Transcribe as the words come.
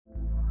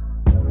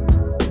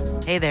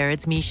Hey there,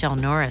 it's Michelle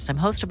Norris. I'm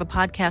host of a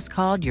podcast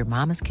called Your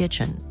Mama's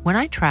Kitchen. When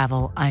I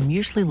travel, I'm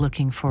usually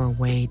looking for a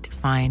way to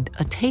find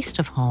a taste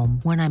of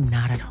home when I'm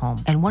not at home.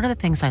 And one of the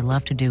things I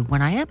love to do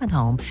when I am at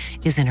home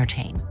is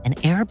entertain. And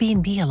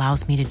Airbnb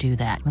allows me to do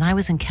that. When I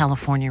was in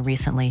California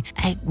recently,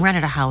 I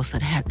rented a house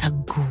that had a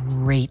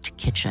great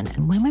kitchen.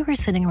 And when we were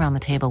sitting around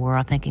the table, we were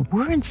all thinking,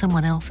 we're in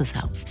someone else's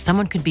house.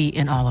 Someone could be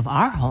in all of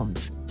our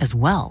homes as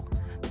well.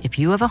 If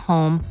you have a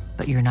home,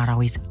 but you're not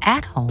always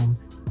at home,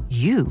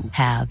 you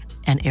have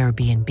an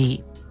Airbnb.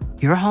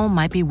 Your home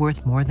might be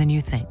worth more than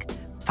you think.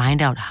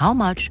 Find out how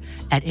much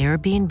at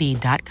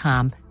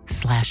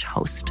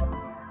airbnb.com/host.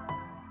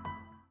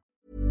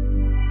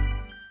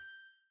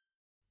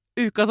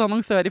 Ukas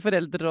annonsør i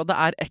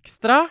Foreldrerådet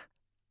Ekstra.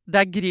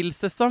 Det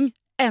grillsesong.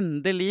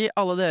 Endelig,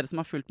 alle dere som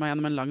har fulgt meg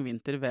gjennom en lang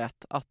vinter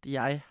vet at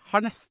jeg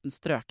har nesten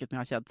strøket med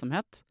av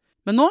kjedsomhet.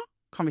 Men nå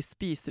kan vi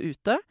spise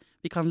ute,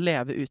 vi kan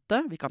leve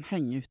ute, vi kan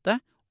henge ute,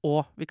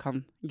 og vi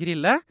kan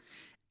grille.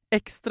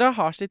 Ekstra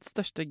har sitt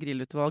største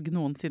grillutvalg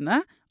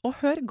noensinne, og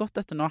hør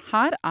godt etter nå.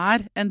 Her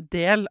en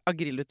del av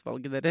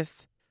grillutvalget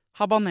deres.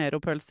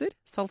 Habanero-pølser,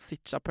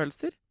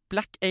 salsiccia-pølser,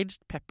 black-aged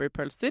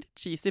pepper-pølser,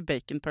 cheesy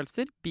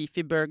bacon-pølser,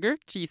 beefy burger,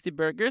 cheesy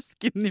burger,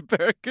 skinny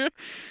burger,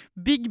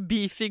 big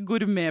beefy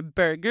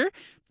gourmet-burger,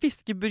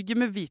 fiskeburger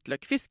med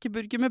hvitløk,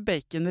 fiskeburger med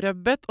bacon,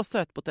 rødbet og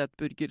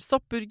søtpotetburger,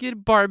 soppburger,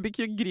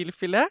 barbecue,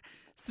 grillfilet,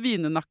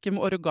 svinenakke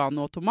med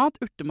oregano og tomat,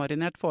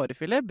 urtemarinert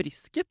fårefilet,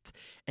 brisket,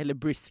 eller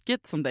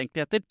brisket som det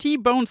egentlig heter,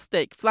 T-bone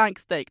steak, flank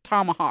steak,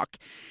 tomahawk,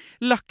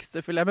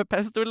 laksefilet med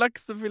pesto,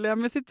 laksefilet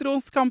med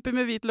sitron, scampi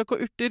med hvitløk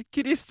og urter,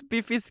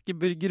 crispy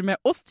fiskeburger med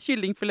ost,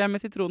 kyllingfilet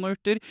med sitron og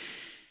urter,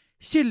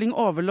 kylling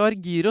overlår,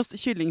 gyros,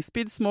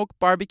 kyllingspyd, smoke,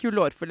 barbecue,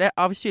 lårfilet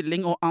av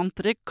kylling og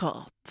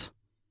entrecôte.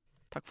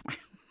 Takk for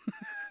meg.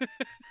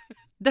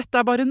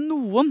 Dette bare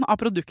noen av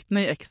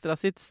produktene i Ekstra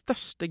sitt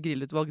største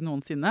grillutvalg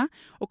noensinne,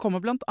 og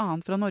kommer blant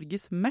annet fra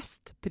Norges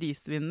mest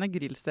prisvinnende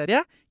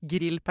grillserie,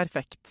 Grill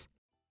Perfekt.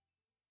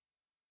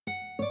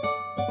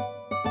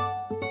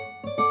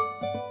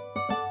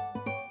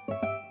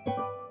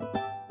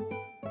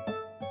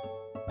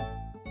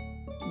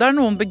 Det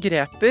noen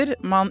begreper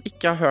man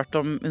ikke har hørt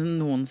om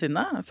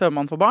noensinne før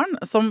man får barn,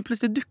 som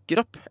plutselig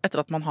dukker opp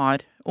etter at man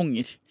har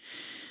unger.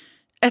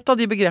 Et av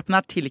de begrepene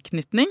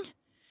tilknytning.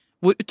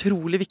 Hvor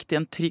utrolig viktig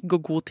en trygg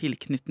og god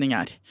tilknytning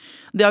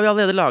Det har vi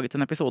allerede laget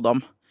en episode om.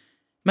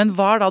 Men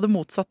hva da det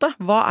motsatte?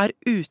 Hva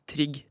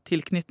utrygg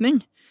tilknytning?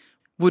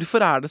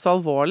 Hvorfor det så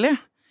alvorlig?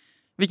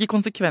 Hvilke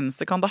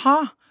konsekvenser kan det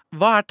ha?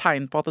 Hva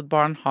tegn på at et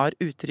barn har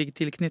utrygg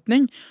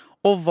tilknytning?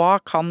 Og hva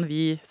kan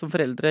vi som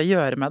foreldre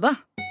gjøre med det?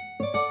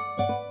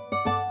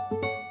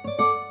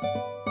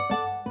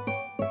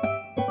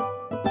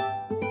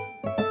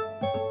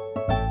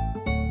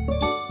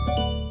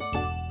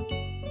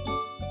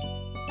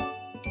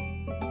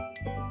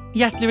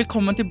 Hjertelig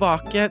velkommen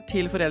tilbake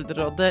til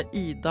Foreldrerådet,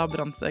 Ida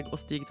Brandsegg og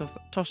Stig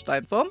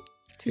Torsteinsson.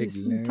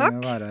 Tusen takk. Hyggelig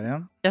å være her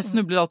igjen. Jeg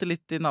snubler alltid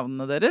litt i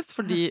navnene deres,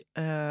 fordi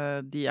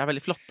de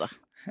veldig flotte.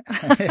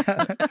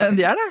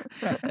 De det.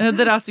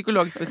 Dere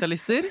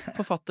psykologspesialister,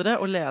 forfattere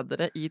og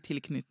ledere i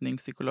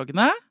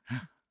Tilknytningspsykologene.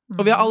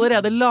 Og vi har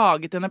allerede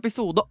laget en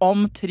episode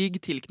om trygg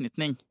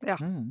tilknytning. Ja.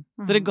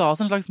 Dere ga oss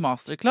en slags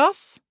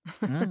masterclass.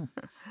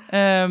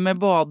 Med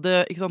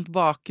både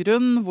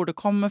bakgrunn, hvor det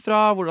kommer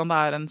fra, hvordan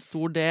det en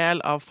stor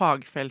del av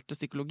fagfeltet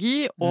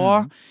psykologi.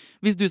 Og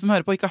hvis du som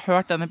hører på ikke har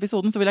hørt den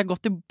episoden, så vil jeg gå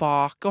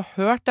tilbake og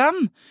hørt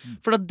den.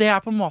 For det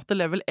på en måte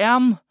level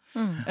 1.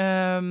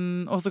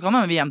 Og så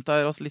kan vi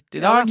gjentar oss litt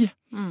i dag.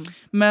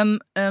 Men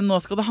nå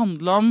skal det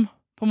handle om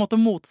på en måte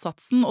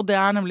motsatsen, og det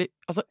nemlig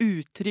altså,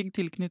 utrygg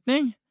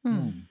tilknytning.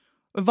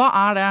 Hva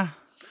det?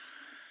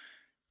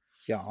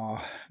 Ja,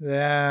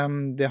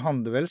 det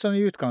handler vel sånn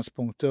i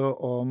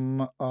utgangspunktet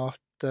om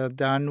at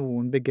det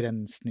noen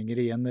begrensninger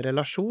i en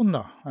relasjon,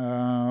 da,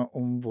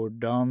 om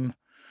hvordan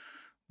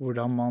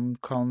man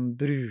kan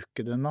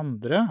bruke den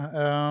andre.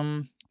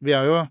 Vi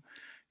jo,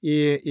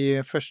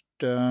 i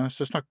første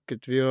så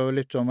snakket vi jo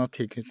litt om at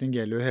tilknytning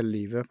gjelder jo hele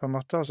livet, på en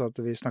måte, altså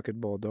at vi snakket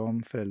både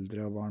om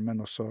foreldre og barn,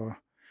 men også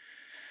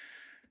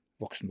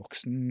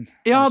voksen,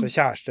 ja. Altså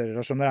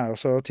kjæresterelasjoner jo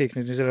også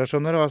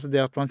tilknytningsrelasjoner, og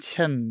det at man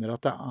kjenner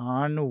at det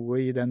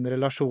noe i den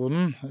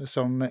relasjonen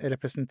som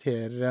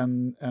representerer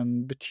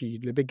en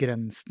betydelig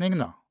begrensning,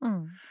 da.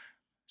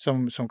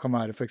 Som kan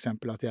være for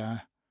eksempel at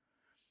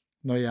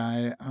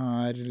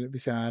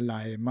hvis jeg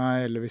lei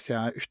meg, eller hvis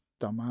jeg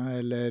ute av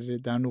meg,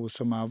 eller det noe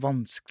som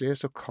vanskelig,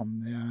 så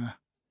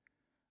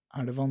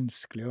det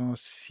vanskelig å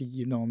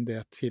si noe om det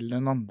til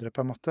den andre,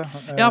 på en måte.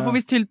 Ja, for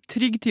hvis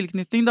trygg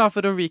tilknytning, da,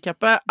 for å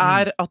recappe,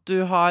 at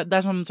du har,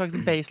 det sånn en slags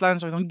baseline,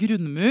 en slags sånn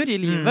grunnmur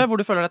i livet, hvor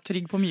du føler deg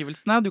trygg på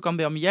omgivelsene, du kan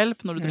be om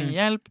hjelp når du trenger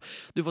hjelp,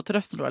 du får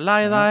trøst når du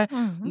lei deg,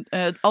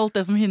 alt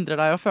det som hindrer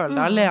deg å føle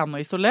deg alene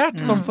og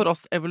isolert, som for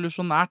oss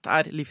evolusjonært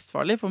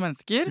livsfarlig for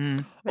mennesker,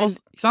 og,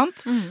 ikke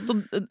sant? Så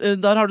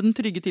der har du den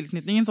trygge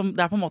tilknytningen, som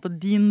det på en måte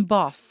din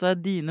base,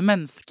 dine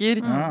mennesker,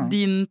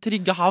 din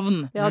trygge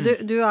havn. Ja,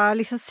 du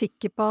liksom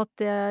sikker på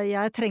at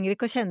jeg trenger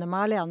ikke å kjenne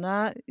meg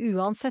alene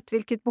uansett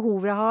hvilket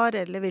behov jeg har,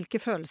 eller hvilke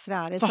følelser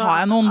jeg i. Så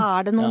har jeg noen.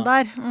 Er det noen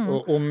der.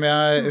 Og om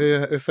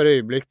jeg for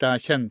øyeblikk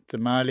der kjente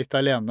meg litt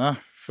alene,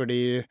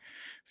 fordi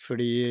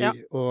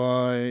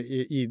og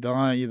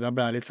Ida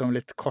ble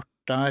litt kort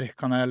der,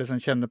 kan jeg liksom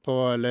kjenne på,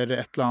 eller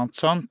et eller annet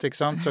sånt, ikke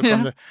sant? Så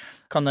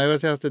kan jeg jo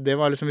si at det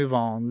var liksom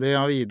uvanlig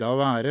av Ida å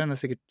være, hun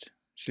sikkert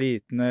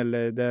sliten,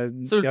 eller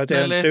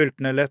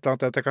sulten, eller et eller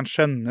annet, at jeg kan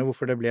skjønne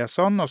hvorfor det ble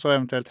sånn, og så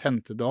eventuelt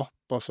hente det opp,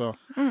 og så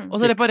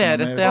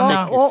repareres det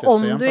igjen, Og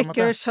om du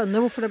ikke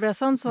skjønner hvorfor det ble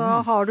sånn,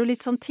 så har du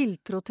litt sånn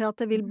tiltro til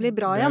at det vil bli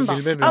bra igjen, da.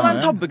 Det er en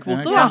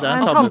tabbekvote, da. Det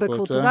er en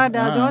tabbekvote der.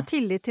 Du har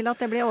tillit til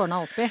at det blir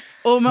ordnet opp i.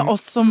 Og med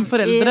oss som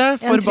foreldre,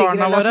 for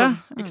barna våre,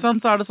 ikke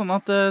sant, så er det sånn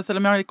at selv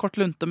om jeg har litt kort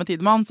lunte med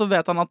Tidemann, så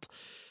vet han at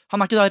han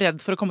er ikke da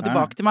redd for å komme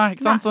tilbake til meg,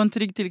 ikke sant? Så en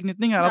trygg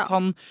tilknytning er at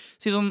han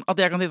sier sånn, at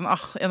jeg kan si sånn,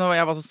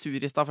 jeg var så sur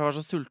i sted, for jeg var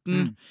så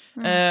sulten.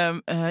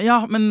 Ja,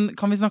 men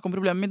kan vi snakke om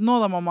problemet mitt nå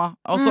da, mamma?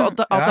 Altså at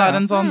det er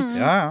en sånn,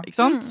 ikke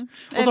sant?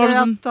 Eller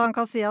at han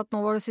kan si at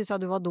nå synes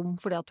jeg du var dum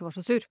fordi at du var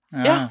så sur.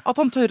 Ja,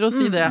 at han tør å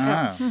si det.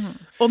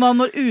 Og da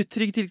når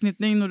utrygg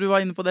tilknytning, når du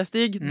var inne på det,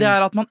 Stig, det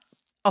er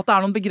at det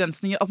er noen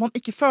begrensninger, at man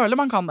ikke føler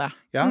man kan det.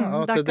 Ja,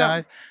 at det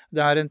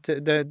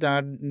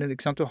er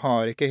ikke sant, du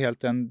har ikke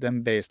helt den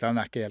baseline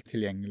er ikke helt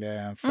tilgjengelig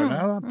for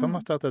deg, da, på en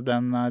måte, at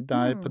den er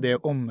der, på det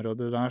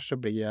området der, så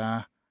blir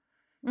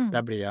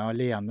jeg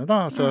alene,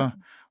 da, altså,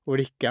 hvor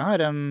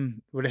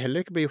det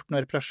heller ikke blir gjort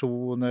noen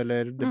reparasjon,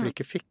 eller det blir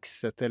ikke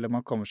fikset, eller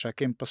man kommer seg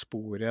ikke inn på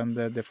sporet igjen,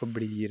 det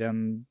forblir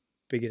en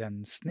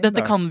begrensning.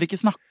 Dette kan vi ikke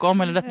snakke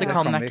om, eller dette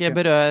kan jeg ikke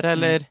berøre,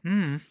 eller...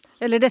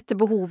 Eller dette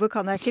behovet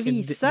kan jeg ikke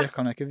vise. Det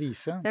kan jeg ikke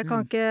vise. Jeg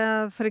kan ikke,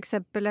 for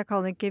eksempel, jeg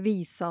kan ikke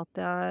vise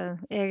at jeg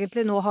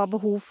egentlig nå har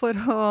behov for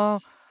å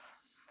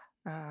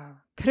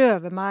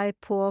prøve meg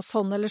på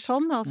sånn eller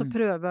sånn, altså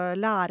prøve å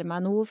lære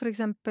meg noe, for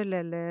eksempel,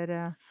 eller...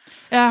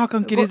 Jeg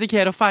kan ikke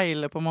risikere å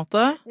feile, på en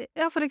måte.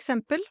 Ja, for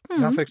eksempel.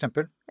 Ja, for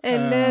eksempel.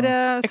 Eller...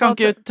 jeg kan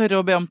ikke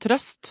tørre å be om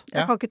trøst.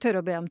 Jeg kan ikke tørre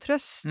å be om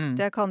trøst.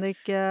 Jeg kan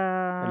ikke...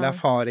 Eller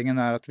erfaringen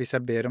er at hvis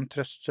jeg ber om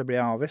trøst, så blir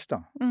jeg avvist,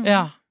 da.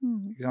 Ja.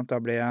 Ikke sant? Da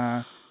blir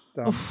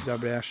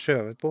jeg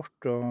skjøvet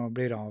bort og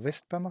blir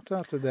avvist, på en måte.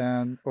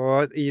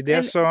 Og i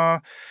det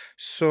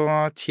så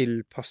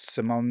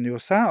tilpasser man jo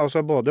seg. Altså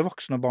både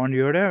voksne og barn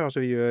gjør det.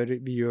 Altså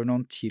vi gjør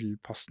noen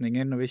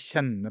tilpasninger når vi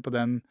kjenner på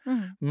den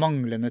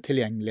manglende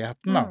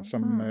tilgjengeligheten, da,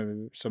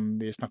 som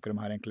vi snakker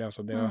om her, egentlig.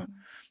 Altså at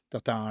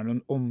det er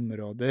noen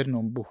områder,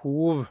 noen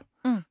behov,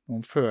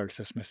 noen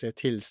følelsesmessige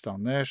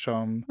tilstander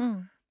som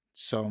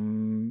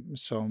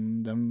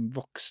den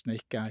voksne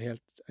ikke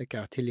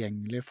er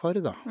tilgjengelig for,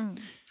 da.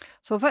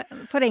 Så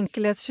for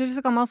enkelhets skyld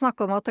så kan man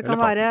snakke om at det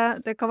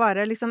kan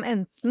være liksom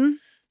enten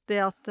det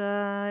at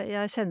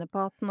jeg kjenner på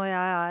at når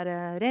jeg er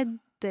redd,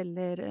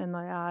 eller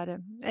når jeg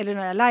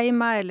er lei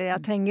meg, eller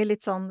jeg trenger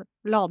litt sånn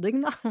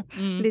lading, da.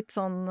 Litt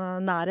sånn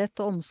nærhet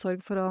og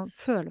omsorg for å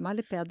føle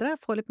meg litt bedre,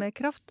 få litt mer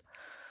kraft.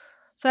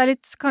 Så jeg er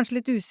kanskje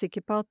litt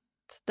usikker på at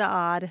det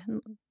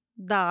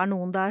er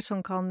noen der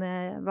som kan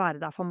være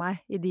der for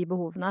meg i de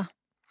behovene.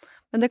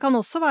 Men det kan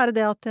også være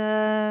det at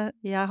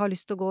jeg har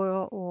lyst til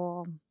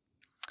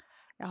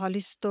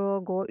å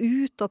gå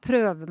ut og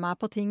prøve meg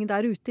på ting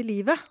der ute i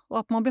livet,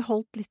 og at man blir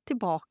holdt litt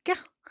tilbake.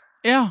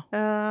 Ja.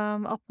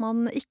 At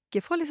man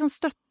ikke får liksom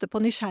støtte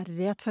på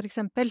nysgjerrighet, for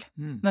eksempel.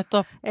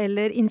 Nettopp.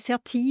 Eller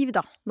initiativ,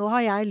 da. Nå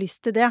har jeg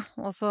lyst til det.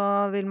 Og så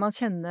vil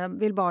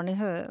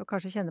barnet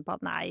kanskje kjenne på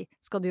at nei,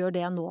 skal du gjøre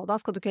det nå da?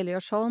 Skal du ikke heller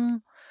gjøre sånn?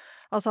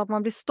 Altså at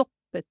man blir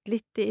stoppet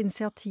litt i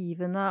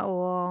initiativene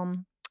og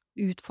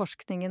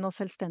utforskningen og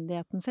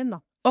selvstendigheten sin, da.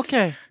 Ok.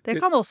 Det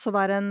kan også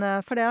være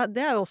for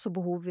det er jo også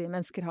behov vi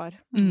mennesker har.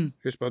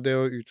 Husk på at det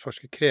å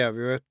utforske krever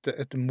jo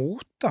et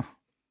mot, da.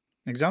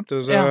 Ikke sant?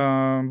 Altså,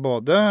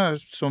 både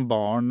som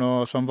barn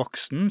og som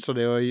voksen, så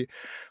det å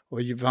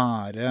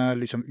være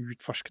liksom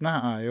utforskende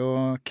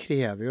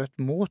krever jo et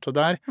mot, og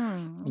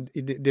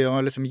det å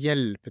liksom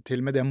hjelpe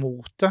til med det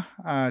motet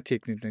er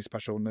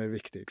tilknytningspersoner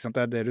viktig, ikke sant?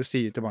 Det er det du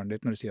sier til barnet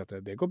ditt når du sier at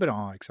det går bra,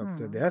 ikke sant?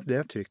 Det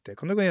er trygt, det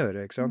kan du gå og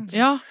gjøre, ikke sant?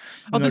 Ja,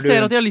 at du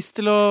ser at de har lyst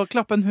til å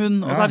klappe en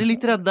hund, og så er de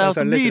litt redde, og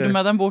så blir du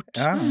med dem bort,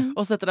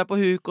 og setter deg på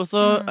huk, og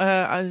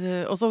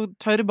så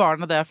tør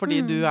barnet det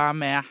fordi du er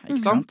med,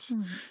 ikke sant?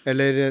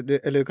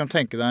 Eller du kan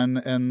tenke deg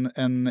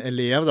en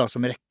elev da,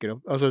 som rekker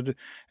opp, altså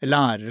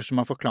lærere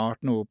som har forklart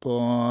noe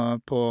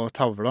på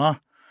tavla,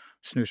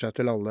 snur seg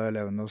til alle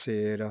elevene og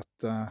sier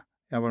at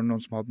var det noen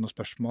som hadde noen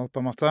spørsmål,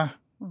 på en måte.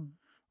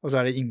 Og så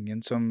er det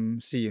ingen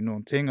som sier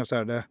noen ting, og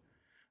så er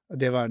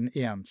det var den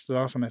eneste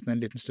da, som etter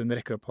en liten stund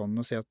rekker opp hånden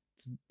og sier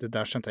at det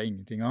der skjønte jeg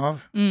ingenting av.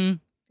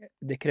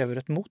 Det krever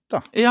et mot, da.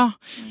 Ja,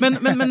 men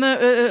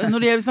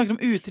når vi snakker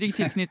om utrygg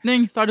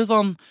tilknytning, så er det jo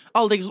sånn,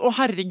 alle tenker sånn, å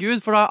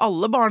herregud, for da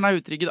alle barn er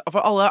utrygge,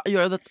 for alle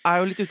er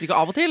jo litt utrygge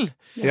av og til.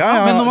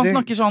 Men når man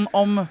snakker sånn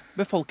om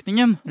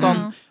befolkningen.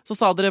 Sånn, så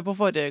sa dere på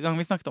forrige gang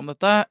vi snakket om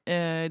dette,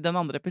 i den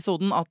andre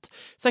episoden, at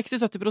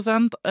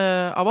 60-70%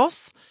 av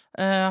oss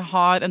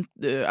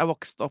er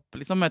vokst opp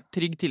liksom, med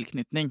trygg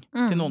tilknytning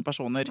til noen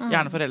personer.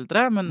 Gjerne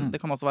foreldre, men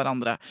det kan også være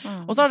andre.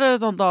 Og så er det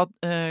sånn da,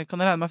 kan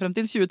jeg regne meg frem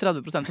til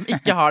 20-30% som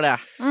ikke har det.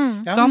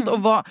 Sant?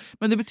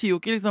 Men det betyr jo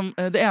ikke liksom,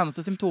 det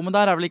eneste symptomet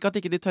der er vel ikke at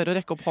ikke de tør å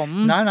rekke opp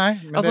hånden. Nei,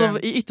 altså,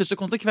 I ytterste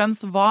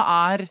konsekvens,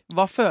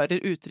 hva fører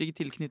utrygg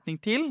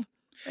tilknytning til?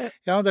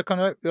 Ja, det kan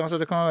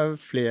være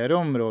flere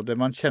områder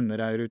man kjenner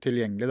er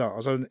utilgjengelig da.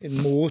 Altså,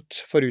 mot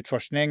for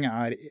utforskning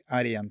er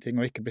en ting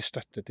å ikke bli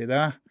støttet i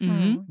det.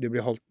 Du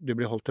blir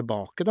holdt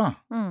tilbake da.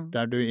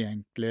 Der du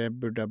egentlig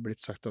burde ha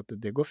blitt sagt at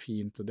det går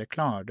fint, og det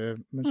klarer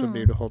du, men så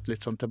blir du holdt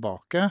litt sånn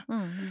tilbake.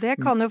 Det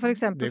kan jo for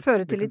eksempel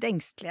føre til litt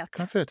engstelighet.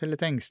 Kan føre til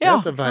litt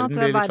engstelighet, og verden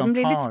blir litt sånn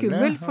farlig. Litt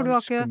skummel, for du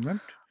har ikke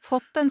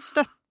fått den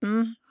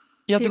støtten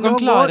til å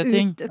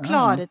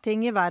klare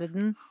ting i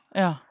verden.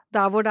 Ja.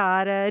 Der hvor det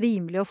er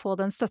rimelig å få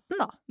den støtten,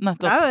 da.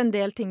 Nettopp. Det er jo en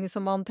del ting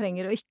som man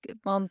trenger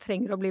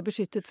å bli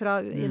beskyttet fra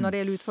når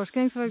det gjelder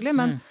utforskning, selvfølgelig,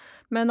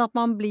 men at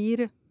man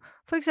blir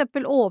for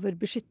eksempel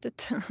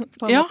overbeskyttet.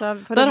 På en måte,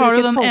 for der å har du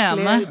bruke den et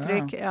folkelig ene.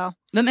 Uttrykk. Ja.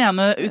 Den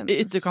ene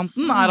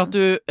ytterkanten er at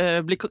du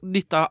blir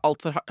dyttet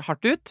alt for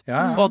hardt ut,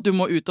 og at du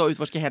må ut og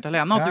utforske helt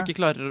alene, og at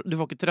du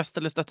får ikke trøst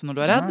eller støtte når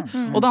du er redd.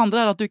 Og det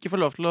andre er at du ikke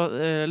får lov til å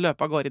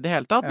løpe av gårde i det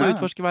hele tatt, og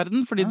utforske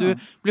verden, fordi du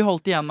blir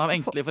holdt igjen av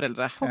engstelige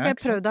foreldre. Får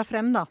ikke prøvd deg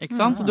frem, da. Ikke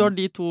sant? Så du har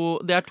det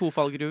er to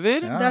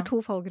fallgruver. Det er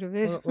to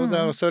fallgruver. Og det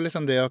er også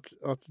liksom det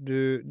at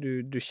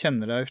du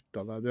kjenner deg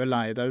ut av deg, du er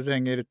lei deg, du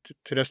trenger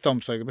trøst,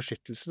 omsorg og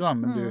beskyttelse, da,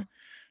 men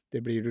det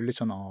blir du litt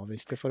sånn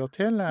avvist i forhold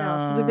til. Ja,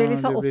 så du blir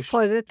liksom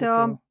oppfordret til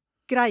å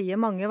greie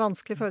mange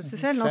vanskelige følelser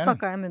selv. Nå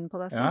snakket jeg i munnen på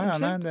deg, så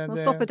unnskyld. Nå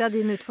stoppet jeg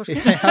din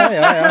utforskning.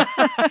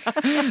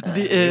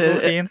 Det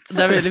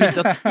er veldig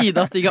viktig at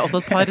Ida stiger også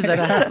et par,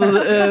 dere. Så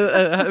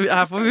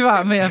her får vi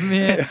være med hjem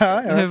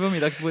på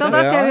middagsbordet. Så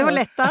da ser vi hvor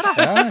lett det er,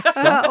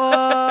 da.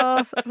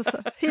 Og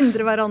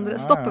hindre hverandre,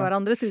 stoppe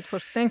hverandres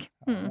utforskning.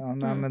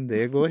 Nei, men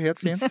det går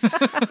helt fint.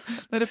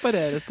 Det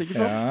repareres det ikke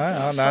på.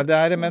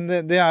 Nei, men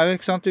det er jo,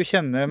 ikke sant, du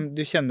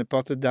kjenner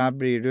på at der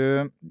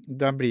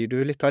blir du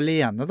litt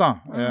alene, da,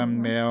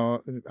 med å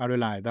er du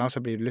lei deg, så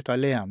blir du litt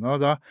alene,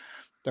 og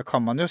da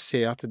kan man jo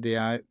se at det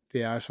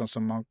er sånn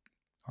som man,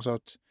 altså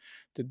at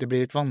det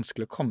blir litt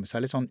vanskelig å komme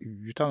seg litt sånn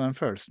ut av den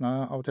følelsen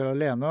av og til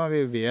alene, og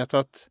vi vet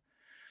at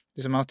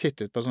liksom man har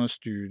tittet på sånne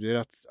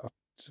studier at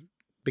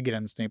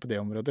begrensninger på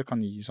det området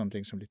kan gi sånne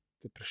ting som litt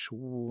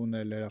depresjon,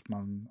 eller at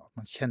man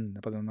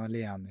kjenner på den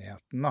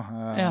aleneheten, da.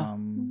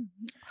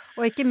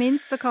 Og ikke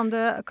minst så kan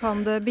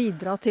det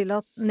bidra til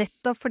at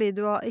nettopp fordi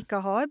du ikke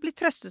har blitt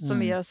trøstet så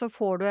mye, så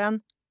får du en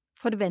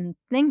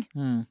forventning.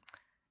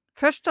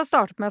 Først har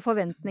startet med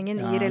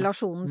forventningen i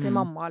relasjonen til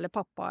mamma eller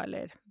pappa,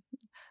 eller,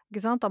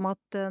 ikke sant, om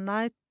at,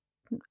 nei,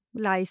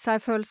 lei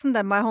seg-følelsen,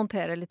 den må jeg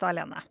håndtere litt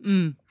alene.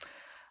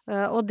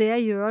 Og det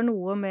gjør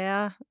noe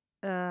med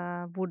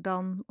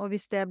hvordan, og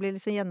hvis det blir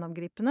liksom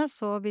gjennomgripende,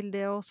 så vil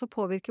det også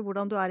påvirke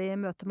hvordan du er i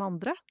møte med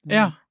andre.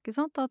 Ikke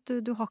sant? At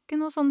du har ikke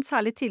noe sånn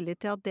særlig tillit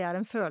til at det er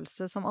en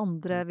følelse som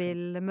andre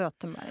vil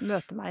møte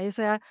meg i.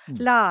 Så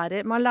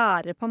man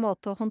lærer på en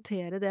måte å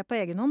håndtere det på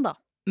egen hånd, da.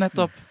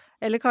 Nettopp.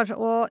 Eller kanskje,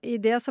 og i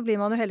det så blir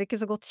man jo heller ikke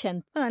så godt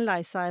kjent med den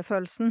lei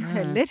seg-følelsen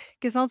heller,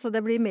 ikke sant? Så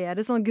det blir mer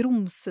sånn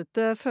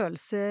grumsete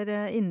følelser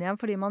inni igjen,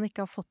 fordi man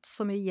ikke har fått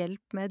så mye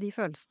hjelp med de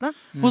følelsene.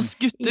 Hos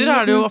gutter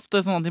er det jo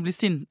ofte sånn at de blir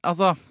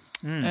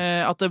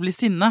at det blir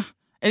sinne.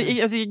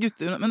 Jeg sier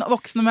gutter, men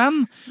voksne menn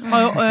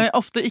har jo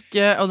ofte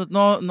ikke, og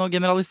nå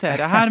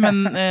generaliserer jeg her,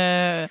 men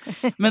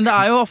det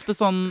er jo ofte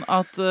sånn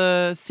at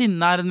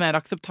sinne er en mer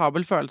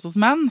akseptabel følelse hos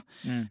menn,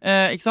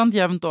 ikke sant?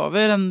 Jevnt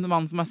over, en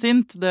mann som er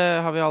sint, det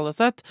har vi alle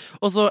sett,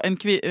 og så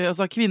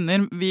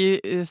kvinner,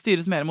 vi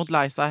styres mer mot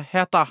lei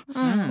seg-het da,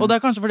 og det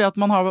er kanskje fordi at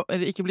man har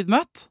ikke blitt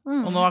møtt,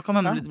 og nå kan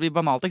det bli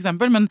banalt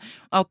eksempel, men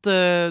at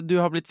du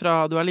har blitt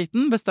fra du er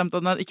liten, bestemt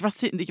at ikke vær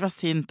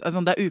sint,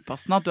 altså, det er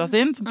upassende at du er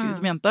sint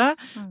som jente,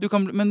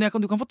 men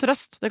du kan få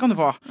trøst, det kan du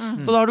få.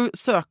 Så da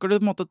søker du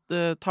på en måte,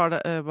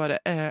 bare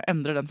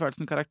endrer den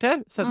følelsen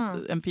karakter,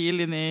 sender en pil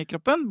inn i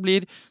kroppen,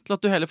 blir til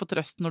at du heller får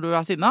trøst når du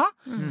er sinna,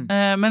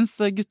 mens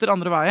gutter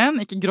andre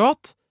veien, ikke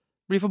gråt,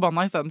 blir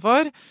forbanna i stedet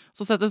for,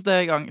 så settes det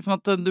i gang. Sånn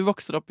at du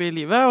vokser opp i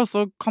livet, og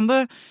så kan det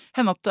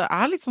hende at det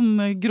er litt sånn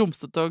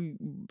grumsete,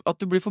 og at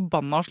du blir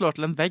forbanna og slår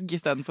til en vegg i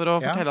stedet for å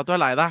fortelle at du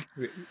er lei deg.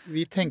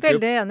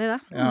 Veldig enig i det.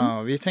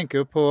 Ja, vi tenker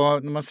jo på,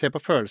 når man ser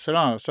på følelser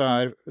da, så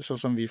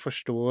sånn som vi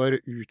forstår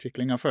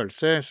utvikling av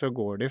følelser, så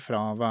går de fra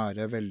å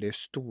være veldig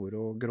store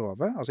og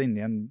grove, altså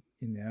inni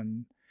en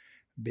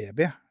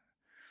baby.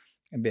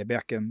 En baby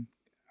er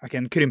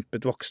ikke en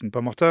krympet voksen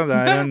på en måte, det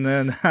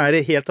er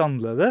helt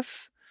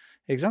annerledes.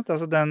 Ikke sant?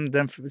 Altså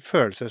den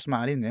følelser som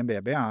er inni en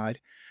baby er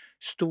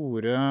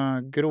store,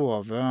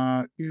 grove,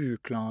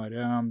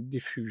 uklare,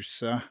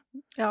 diffuse.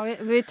 Ja,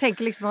 vi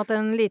tenker liksom at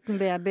en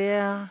liten baby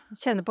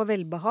kjenner på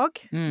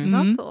velbehag, ikke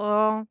sant?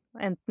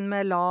 Og enten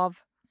med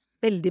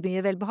veldig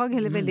mye velbehag,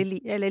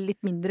 eller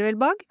litt mindre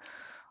velbehag.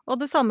 Og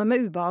det samme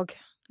med ubehag.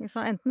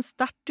 Enten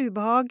sterkt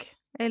ubehag,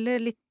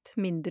 eller litt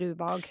mindre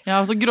ubehag. Ja,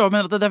 altså grove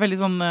mener at det veldig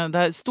sånn,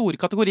 det store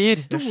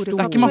kategorier. Det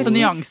er ikke masse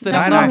nyanser.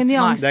 Det er mange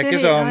nyanser. Det er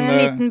ikke sånn, en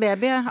liten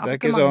baby har det er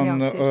ikke mange sånn,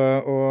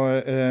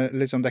 nyanser.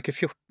 liksom, det er ikke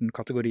 14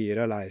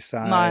 kategorier av lei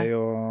seg,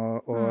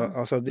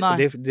 altså, de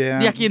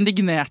er ikke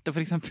indignerte,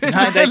 for eksempel.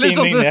 Nei, det er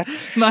ikke indignert.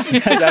 Nei.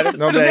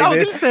 Nå ble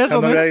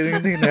jeg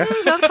indignert.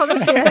 Ja, kan det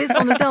skje litt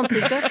sånn ut i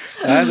ansiktet?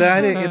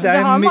 Det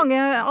har mange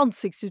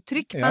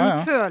ansiktsuttrykk, men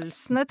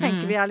følelsene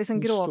tenker vi er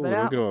liksom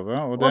grovere. Store og grove.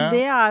 Og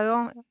det er jo...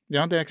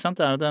 Ja, det er ikke sant.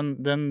 Det er jo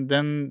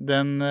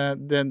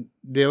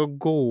det å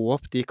gå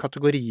opp de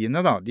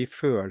kategoriene, da, de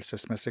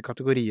følelsesmessige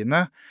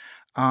kategoriene,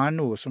 er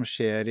noe som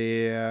skjer i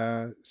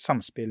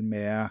samspill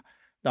med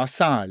da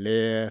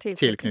særlig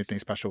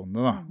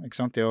tilknytningspersonene, da. Ikke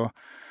sant?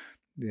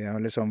 Det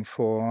å liksom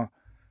få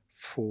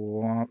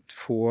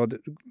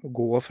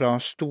gå fra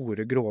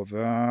store,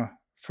 grove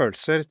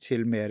følelser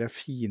til mer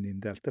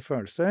finindelte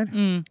følelser.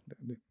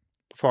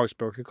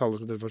 Fagspråket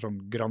kalles det for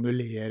sånn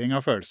granulering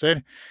av følelser.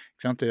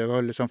 Ikke sant? Det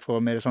å liksom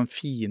få mer sånn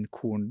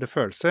finkornede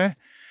følelser,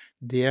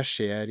 det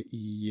skjer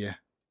i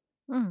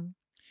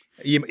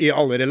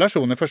alle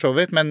relasjoner for så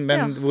vidt, men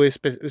hvor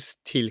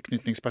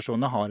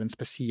tilknytningspersonene har en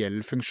spesiell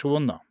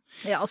funksjon, da.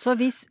 Ja, altså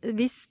hvis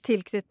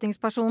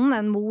tilknytningspersonen,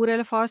 en mor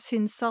eller far,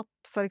 syns at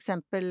for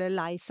eksempel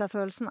lei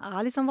seg-følelsen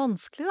er litt sånn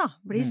vanskelig, da,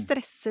 blir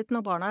stresset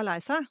når barna er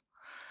lei seg,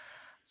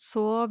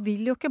 så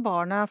vil jo ikke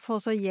barnet få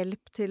så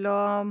hjelp til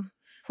å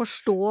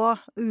forstå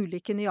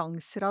ulike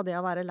nyanser av det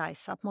å være lei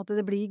seg. På en måte.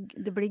 Det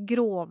blir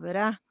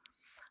grovere.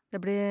 Det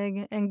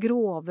blir en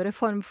grovere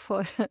form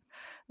for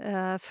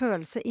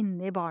følelse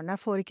inni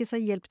barnet. Får ikke så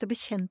hjelp til å bli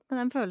kjent med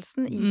den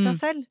følelsen i seg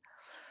selv.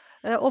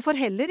 Og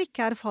får heller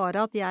ikke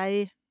erfare at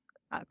jeg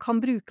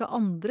kan bruke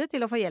andre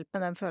til å få hjelp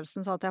med den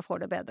følelsen, så at jeg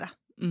får det bedre.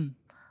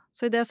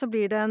 Så i det så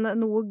blir det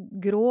noe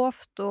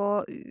grovt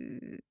og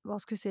hva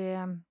skal vi si,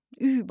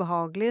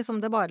 ubehagelig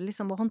som det bare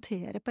liksom må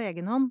håndtere på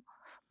egen hånd.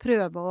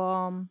 Prøve å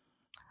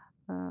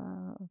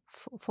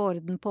få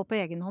orden på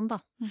egen hånd, da.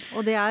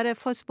 Og det er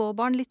for små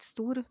barn litt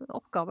stor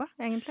oppgave,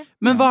 egentlig.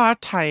 Men hva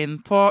er tegn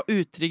på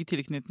utrygg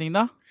tilknytning,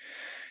 da?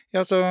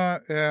 Ja, så...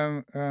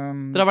 Dere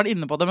har vært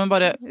inne på det, men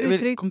bare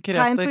konkrete eksempler.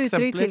 Tegn på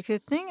utrygg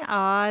tilknytning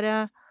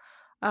er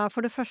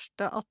for det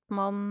første at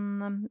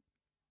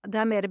det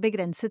er mer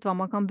begrenset hva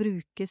man kan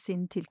bruke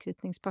sin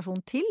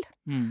tilknytningsperson til.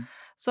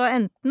 Så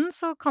enten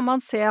så kan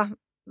man se,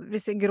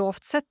 hvis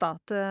grovt sett da,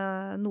 at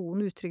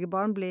noen utrygge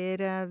barn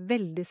blir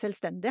veldig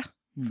selvstendige.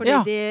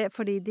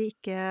 Fordi de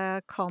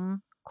ikke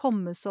kan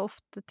komme så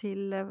ofte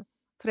til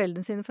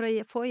foreldrene sine for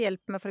å få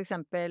hjelp med for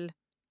eksempel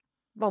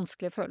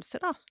vanskelige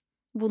følelser, da.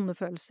 Vonde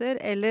følelser,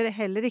 eller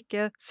heller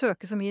ikke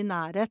søke så mye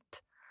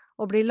nærhet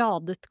og bli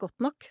ladet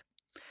godt nok.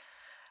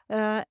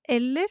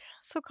 Eller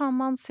så kan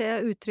man se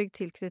utrygg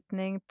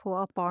tilknytning på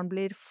at barn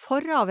blir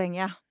for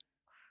avhengige.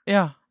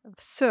 Ja.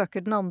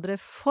 Søker den andre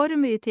for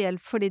mye til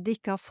hjelp fordi de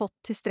ikke har fått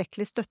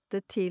tilstrekkelig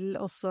støtte til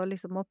også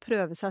liksom å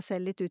prøve seg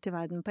selv litt ut i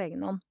verden på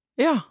egen hånd.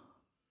 Ja.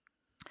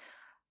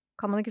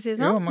 Kan man ikke si det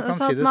sånn? Jo, man kan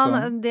si det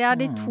sånn. Det er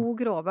de to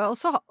grove. Og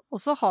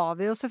så har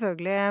vi jo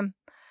selvfølgelig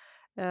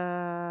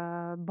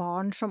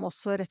barn som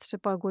også rett og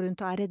slett bare går rundt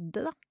og er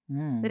redde, da.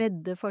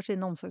 Redde for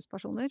sine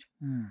omsorgspersoner.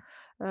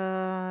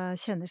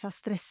 Kjenner seg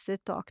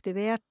stresset og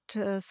aktivert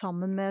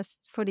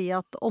fordi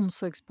at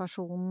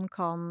omsorgspersonen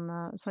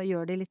så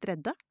gjør de litt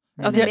redde.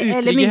 Ja, de er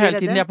utrygge hele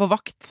tiden, de er på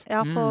vakt.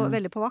 Ja,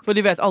 veldig på vakt. For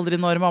de vet aldri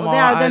når mamma det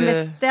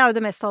er jo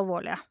det mest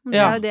alvorlige. Det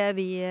er jo det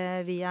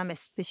vi er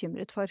mest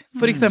bekymret for.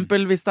 For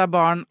eksempel hvis det er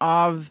barn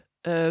av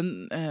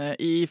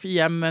i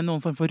hjem med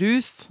noen form for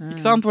rus,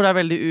 ikke sant? Hvor det er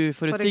veldig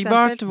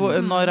uforutsigbart.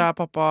 Når er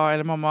pappa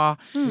eller mamma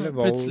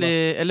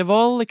plutselig, eller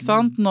vold, ikke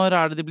sant? Når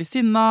er det de blir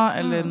sinna,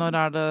 eller når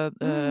er det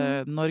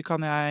når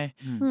kan jeg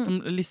som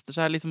lister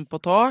seg liksom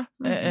på tå.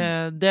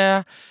 Det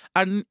er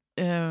den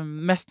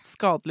mest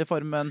skadelige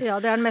formen. Ja,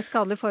 det er den mest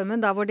skadelige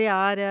formen, der hvor de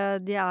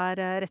er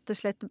rett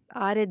og slett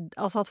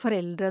altså at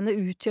foreldrene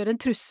utgjør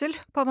en trussel,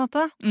 på en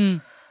måte.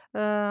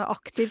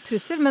 Aktiv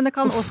trussel, men det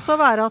kan også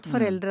være at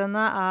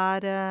foreldrene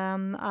er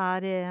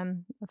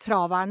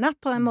fraværende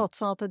på en måte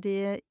sånn at de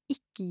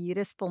ikke gir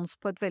respons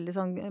på et veldig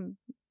sånn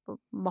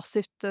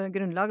massivt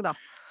grunnlag, da.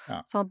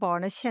 Ja. Sånn at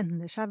barnet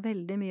kjenner seg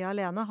veldig mye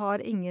alene,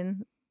 har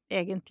ingen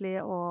egentlig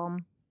å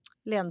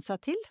lene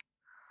seg til,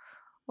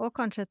 og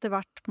kanskje etter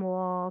hvert må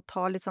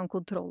ta litt sånn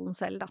kontrollen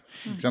selv, da.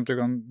 Ikke sant, du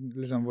kan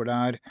liksom, hvor det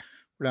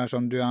er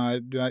sånn, du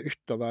er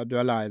ute av deg, du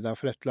er lei deg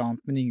for et eller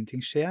annet, men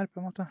ingenting skjer,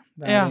 på en måte.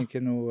 Det er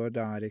ikke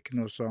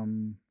noe som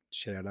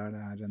skjer der.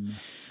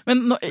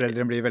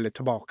 Foreldrene blir veldig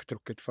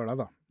tilbaketrukket for deg,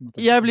 da.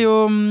 Jeg blir jo,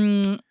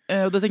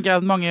 og det tenker jeg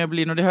at mange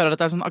blir når de hører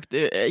at det er sånn,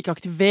 ikke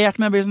aktivert,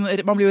 men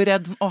man blir jo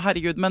redd, sånn, å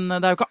herregud, men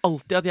det er jo ikke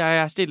alltid at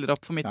jeg stiller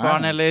opp for mitt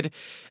barn, eller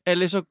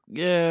så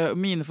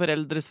mine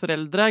foreldres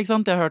foreldre, ikke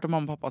sant? Jeg har hørt om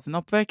mamma og pappa sin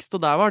oppvekst,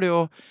 og der var det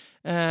jo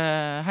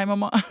hei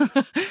mamma.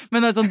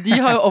 Men sånn, de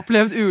har jo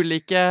opplevd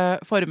ulike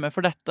former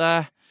for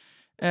dette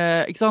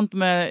ikke sant,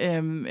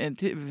 med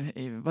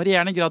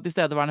varierende grad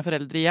tilstedeværende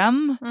foreldre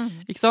igjen,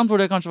 ikke sant, hvor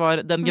det kanskje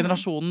var den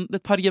generasjonen,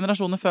 et par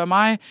generasjoner før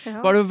meg,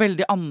 var det jo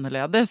veldig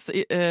annerledes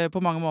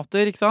på mange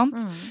måter, ikke sant?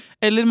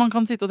 Eller man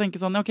kan sitte og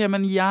tenke sånn, ok,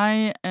 men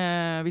jeg,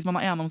 hvis man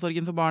har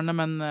eneomsorgen for barnet,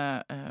 men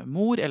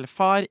mor eller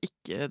far,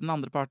 ikke den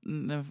andre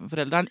parten,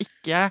 forelderen,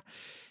 ikke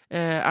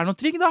er noe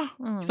trygg da,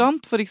 ikke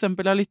sant? For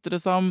eksempel jeg har lyttere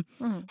som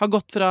har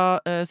gått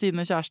fra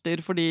sine kjærester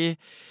fordi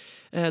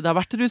det har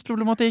vært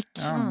rusproblematikk,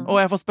 og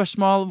jeg får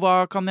spørsmål,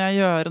 hva kan jeg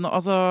gjøre nå?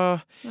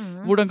 Altså,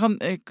 hvordan kan...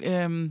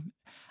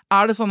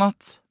 Er det sånn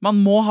at man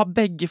må ha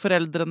begge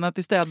foreldrene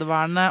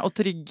tilstedeværende og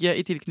trygge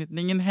i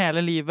tilknytningen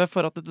hele livet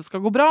for at dette skal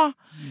gå bra?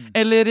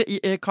 Eller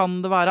kan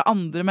det være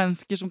andre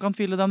mennesker som kan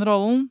fylle den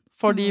rollen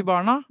for de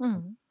barna?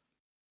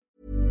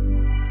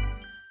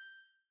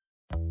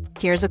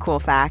 Here's a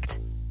cool fact.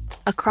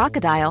 A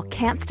crocodile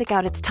can't stick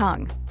out its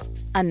tongue.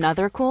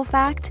 Another cool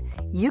fact...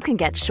 You can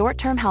get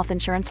short-term health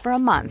insurance for a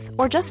month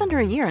or just under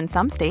a year in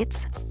some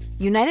states.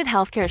 United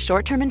Healthcare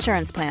short-term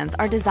insurance plans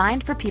are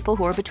designed for people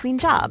who are between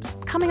jobs,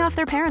 coming off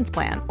their parents'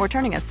 plan, or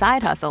turning a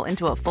side hustle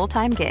into a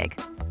full-time gig.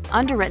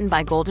 Underwritten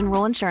by Golden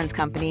Rule Insurance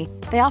Company,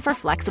 they offer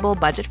flexible,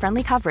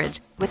 budget-friendly coverage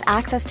with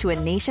access to a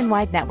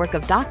nationwide network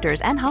of doctors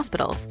and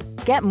hospitals.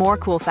 Get more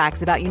cool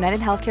facts about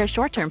United Healthcare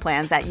short-term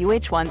plans at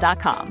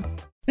uh1.com.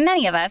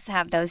 Many of us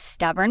have those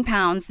stubborn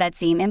pounds that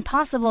seem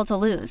impossible to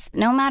lose,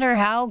 no matter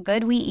how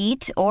good we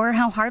eat or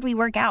how hard we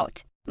work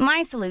out.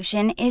 My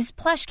solution is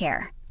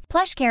PlushCare.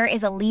 PlushCare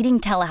is a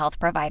leading telehealth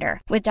provider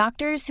with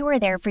doctors who are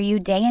there for you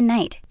day and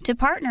night to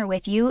partner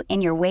with you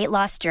in your weight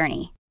loss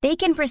journey. They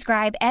can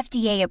prescribe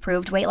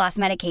FDA-approved weight loss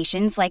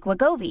medications like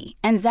Wegovy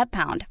and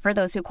Zepbound for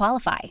those who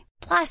qualify.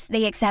 Plus,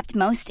 they accept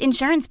most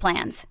insurance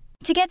plans.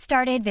 To get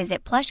started,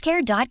 visit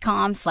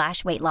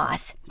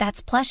plushcare.com/weightloss.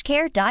 That's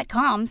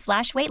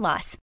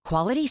plushcare.com/weightloss.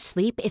 Quality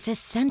sleep is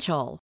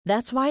essential.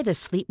 That's why the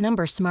Sleep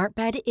Number Smart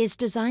Bed is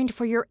designed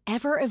for your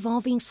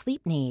ever-evolving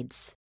sleep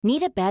needs.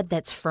 Need a bed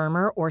that's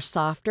firmer or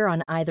softer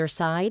on either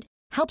side?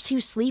 Helps you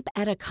sleep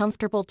at a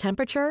comfortable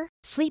temperature?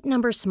 Sleep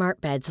Number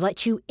Smart Beds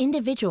let you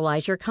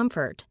individualize your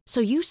comfort,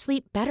 so you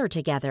sleep better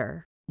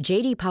together.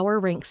 J.D. Power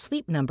ranks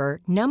Sleep Number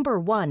number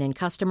 1 in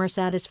customer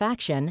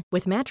satisfaction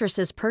with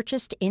mattresses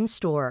purchased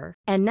in-store.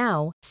 And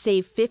now,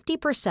 save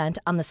 50%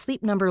 on the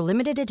Sleep Number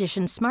Limited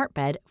Edition Smart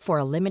Bed for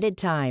a limited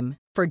time.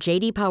 For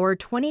J.D. Power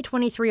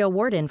 2023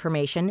 award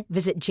information,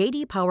 visit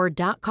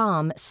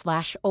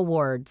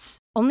jdpower.com/awards.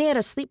 Only at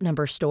a Sleep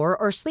Number store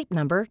or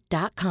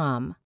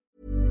sleepnumber.com.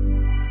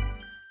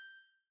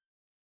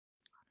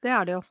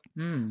 Det det jo.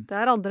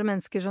 Det andre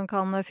mennesker som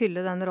kan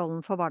fylle den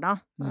rollen for barna.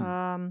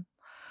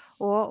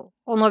 Og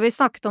når vi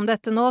snakket om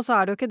dette nå,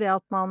 så det jo ikke det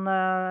at man...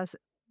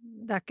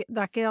 Det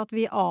ikke at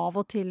vi av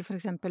og til for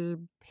eksempel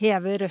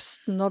hever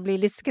røsten og blir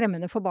litt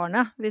skremmende for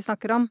barnet vi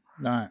snakker om.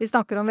 Nei. Vi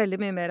snakker om veldig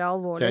mye mer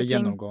alvorlige ting. Det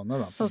gjennomgående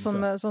da.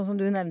 Sånn som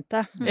du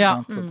nevnte.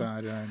 Ja. Så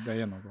det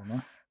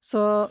gjennomgående.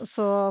 Så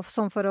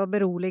som for å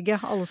berolige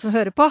alle som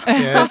hører på,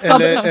 så skal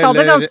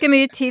det ganske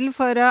mye til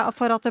for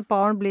at et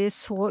barn blir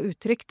så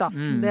utrygt da.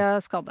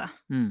 Det skal det.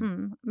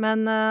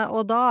 Men,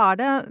 og da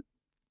det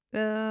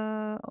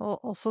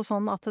også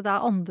sånn at det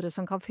andre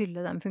som kan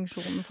fylle den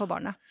funksjonen for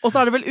barnet. Og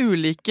så det vel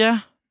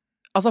ulike...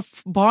 Altså,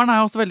 barn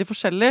jo også veldig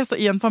forskjellige, så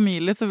i en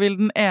familie så vil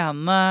den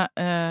ene,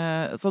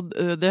 så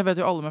det vet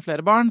jo alle med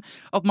flere barn,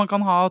 at man kan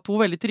ha 2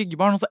 veldig trygge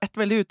barn, og så 1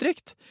 veldig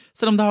utrygt.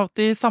 Selv om det har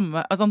hatt de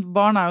samme, altså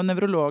barn jo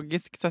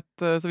nevrologisk sett,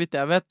 så vidt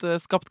jeg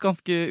vet, skapt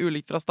ganske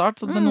ulikt fra start,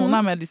 så noen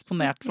mer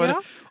disponert for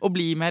å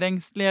bli mer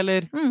engstelig,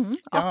 eller?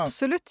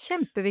 Absolutt,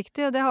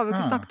 kjempeviktig, det har vi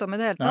ikke snakket om i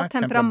det hele tatt.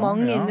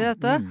 Temperament inn i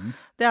dette,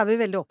 det vi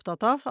veldig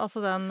opptatt av,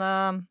 altså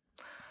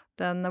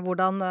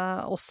hvordan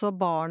også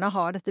barna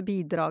har dette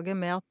bidraget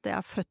med at det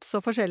født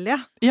så forskjellige.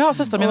 Ja,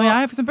 søsteren min og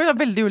jeg for eksempel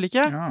veldig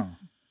ulike. Ja.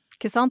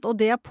 Ikke sant? Og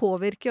det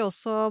påvirker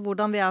også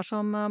hvordan vi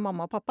som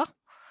mamma og pappa.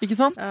 Ikke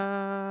sant?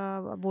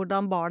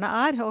 Hvordan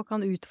barnet og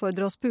kan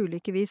utfordre oss på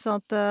ulike vis.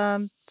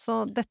 Så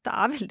dette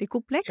veldig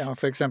komplekst. Ja,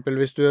 for eksempel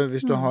hvis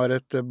du har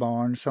et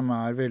barn som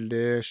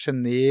veldig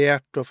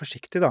genert og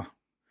forsiktig da,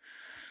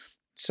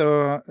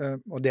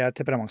 og det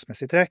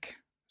temperamentsmessig trekk,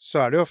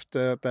 så det jo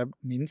ofte at det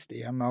minst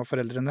en av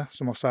foreldrene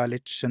som også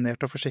litt genert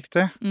og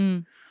forsiktig.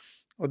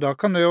 Og da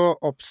kan det jo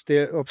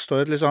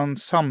oppstå et litt sånn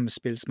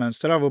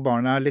samspillsmønster da, hvor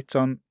barnet litt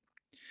sånn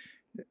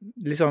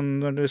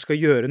når du skal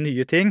gjøre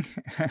nye ting,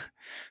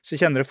 så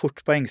kjenner du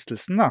fort på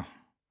engstelsen da.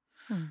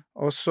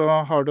 Og så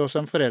har du også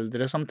en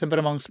foreldre som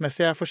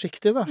temperamentsmessig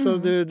forsiktig da, så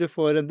du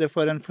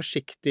får en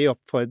forsiktig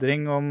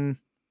oppfordring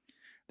om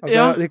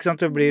Altså, ikke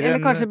sant, det blir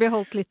eller kanskje blir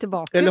holdt litt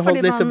tilbake. Eller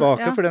holdt litt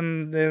tilbake, for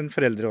den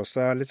foreldre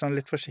også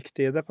litt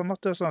forsiktig i det, på en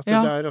måte. Sånn at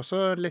det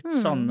også litt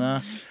sånne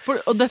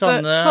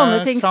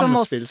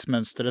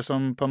samspillsmønstre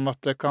som på en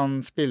måte kan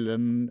spille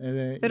en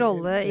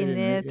rolle inn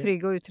i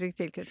trygg og utrygg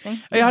tilknytning.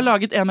 Jeg har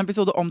laget en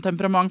episode om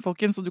temperament,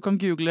 folkens, så du kan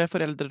google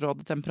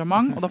Foreldrerådet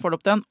temperament, og da får du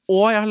opp den.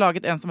 Og jeg har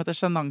laget en som heter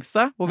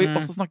Sjenanse, hvor vi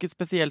også snakket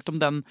spesielt om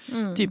den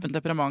typen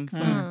temperament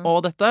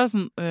og dette,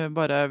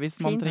 bare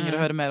hvis man trenger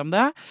å høre mer om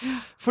det.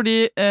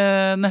 Fordi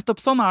nettopp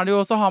sånn det jo,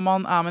 så er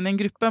man i en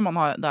gruppe,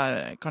 det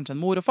kanskje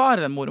en mor og far,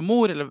 eller en mor og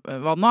mor, eller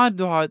hva den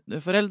du har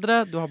foreldre,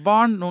 du har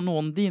barn,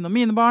 noen dine og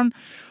mine barn,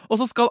 og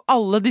så skal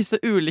alle disse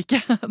ulike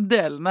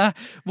delene,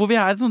 hvor vi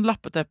et sånn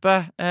lappeteppe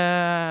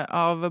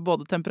av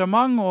både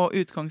temperament og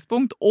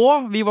utgangspunkt,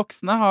 og vi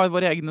voksne har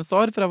våre egne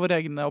sår fra våre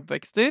egne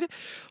oppvekster,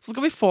 så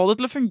skal vi få det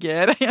til å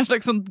fungere i en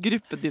slags sånn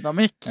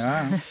gruppedynamikk.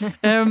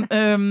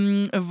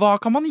 Hva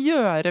kan man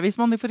gjøre hvis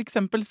man for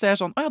eksempel ser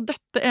sånn,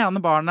 dette ene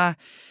barnet,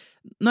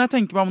 når jeg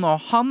tenker meg om nå,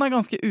 han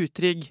ganske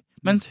utrygg,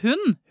 mens hun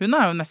jo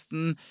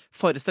nesten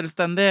for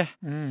selvstendig.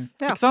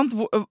 Ikke sant?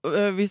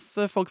 Hvis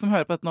folk som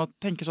hører på dette nå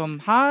tenker sånn,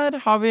 her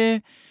har vi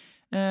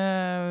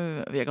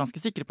ganske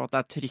sikre på at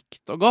det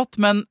trygt og godt,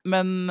 men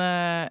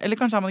eller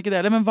kanskje man ikke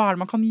det, men hva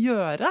det man kan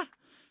gjøre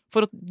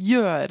for å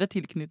gjøre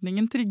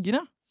tilknytningen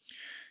tryggere?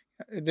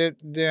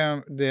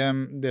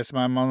 Det som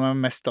man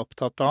mest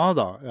opptatt av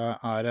da,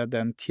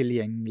 den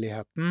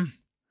tilgjengeligheten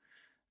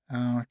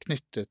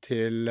knyttet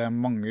til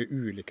mange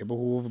ulike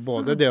behov,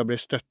 både det å bli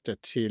støttet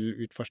til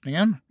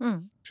utforskningen,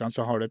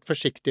 så har du et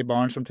forsiktig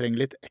barn som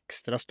trenger litt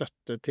ekstra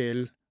støtte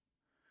til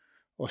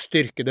å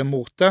styrke det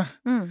motet,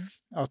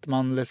 at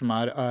man liksom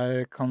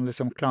kan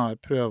liksom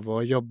prøve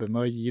å jobbe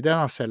med å gi det,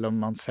 da, selv om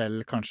man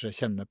selv kanskje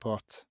kjenner på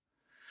at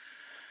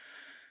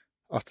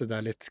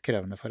det litt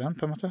krevende for en,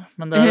 på en måte.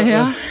 Men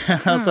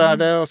så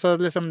det også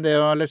liksom det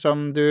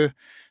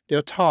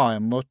å ta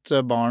imot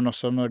barn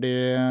også når de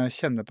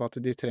kjenner på at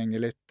de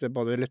trenger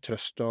både litt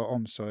trøst og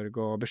omsorg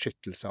og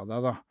beskyttelse av deg,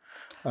 da.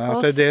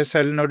 At det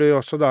selv når du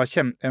også da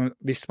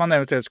hvis man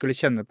eventuelt skulle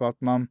kjenne på at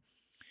man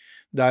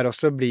der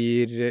også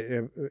blir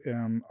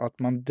at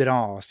man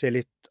dras i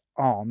litt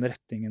annen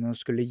retning enn man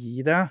skulle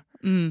gi det.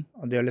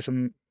 Og det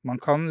man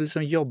kan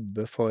liksom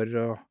jobbe for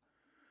å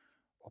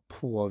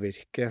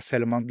påvirke,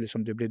 selv om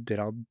du blir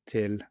dradd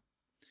til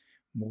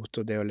mot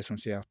og det å liksom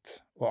si å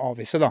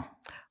avvise da.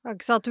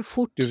 Ikke sant, at du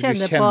fort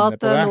kjenner på at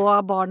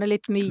nå barnet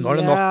litt mye, nå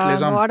det nok,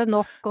 liksom. Nå det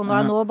nok, og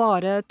nå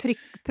bare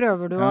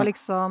prøver du å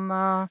liksom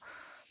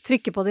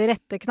trykke på de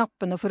rette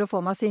knappene for å få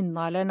meg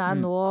sinna, eller nei,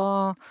 nå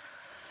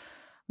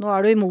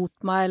du imot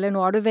meg, eller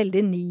nå du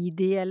veldig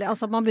needy, eller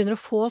altså man begynner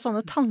å få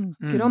sånne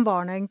tanker om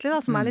barnet egentlig da,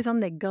 som litt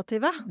sånn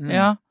negative.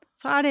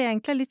 Så det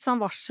egentlig litt sånn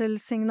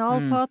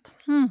varselsignal på at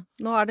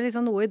nå det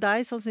liksom noe i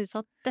deg som synes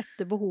at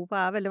dette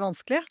behovet veldig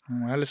vanskelig.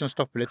 Jeg liksom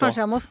stopper litt opp.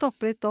 Kanskje jeg må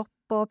stoppe litt opp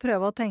og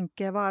prøve å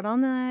tenke hva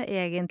han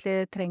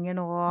egentlig trenger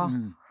nå.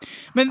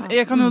 Men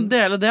jeg kan jo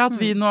dele det at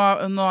vi nå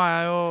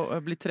jeg jo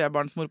blitt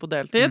trebarnsmor på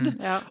deltid,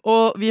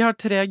 og vi har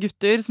 3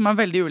 gutter som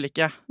veldig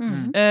ulike.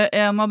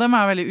 En av dem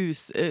veldig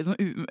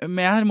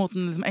mer mot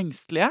den liksom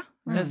engstelige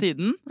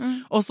siden,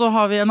 og så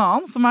har vi en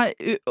annen som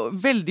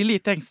veldig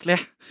lite engstelig.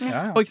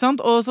 Og, ikke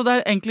sant? Og så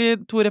det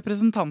egentlig 2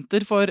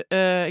 representanter for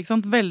ikke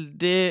sant?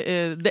 Veldig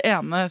det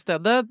ene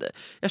stedet.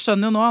 Jeg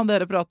skjønner jo nå av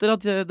dere prater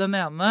at den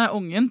ene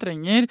ungen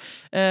trenger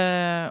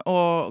å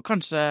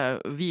kanskje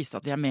vise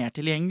at de mer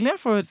tilgjengelige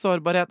for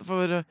sårbarhet,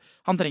 for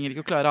han trenger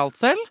ikke å klare alt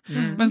selv,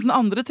 mens den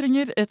andre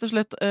trenger rett og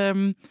slett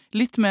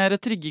litt mer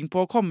trygging på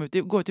å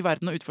gå ut i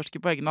verden og utforske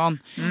på egen hånd.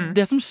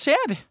 Det som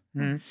skjer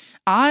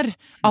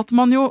at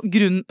man jo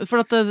for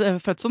at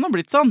fødselen har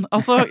blitt sånn,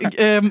 altså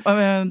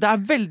det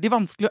veldig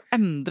vanskelig å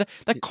endre,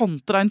 det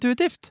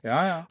kontraintuitivt,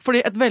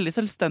 fordi et veldig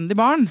selvstendig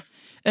barn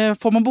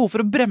får man behov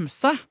for å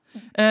bremse,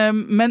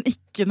 men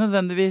ikke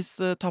nødvendigvis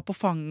ta på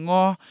fang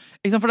for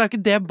det jo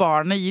ikke det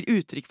barnet gir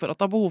uttrykk for at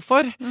det har behov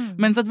for,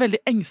 mens et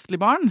veldig engstelig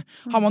barn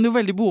har man jo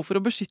veldig behov for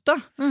å beskytte,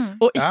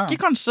 og ikke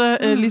kanskje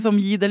liksom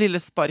gi det lille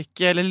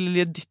sparket eller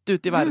lille dyttet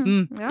ut i verden,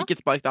 ikke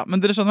et spark da,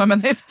 men dere skjønner hva jeg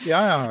mener.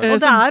 Og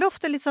det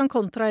ofte litt sånn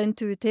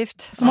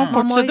kontraintuitivt. Så man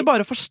fortsetter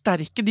bare å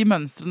forsterke de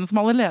mønstrene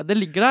som allerede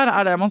ligger der,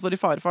 det man står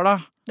i fare for da?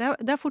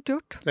 Det fort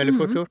gjort. Veldig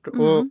fort gjort,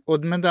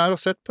 men det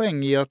også et poeng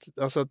i at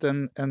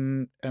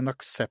en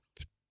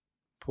aksept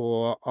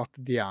på at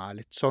de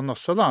litt sånn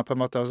også da, på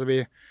en måte, altså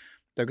det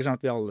jo ikke sånn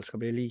at vi alle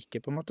skal bli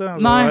like på en måte,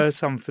 og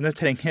samfunnet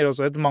trenger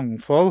også et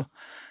mangfold,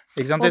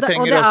 ikke sant? Og det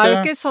jo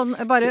ikke sånn,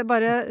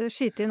 bare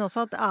skyte inn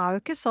også, at det jo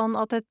ikke sånn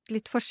at et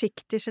litt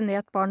forsiktig,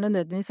 genert barn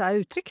nødvendigvis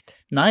utrygt.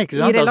 Nei, ikke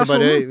sant? Altså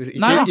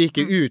bare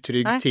ikke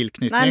utrygg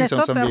tilknytning,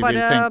 sånn som vi vil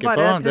tenke på.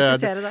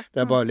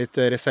 Det bare litt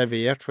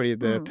reservert, fordi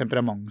det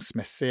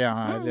temperamentsmessig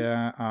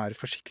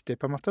forsiktig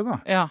på en måte,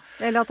 da.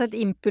 Eller at et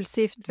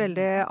impulsivt,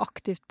 veldig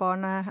aktivt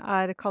barn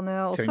kan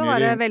jo også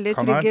være veldig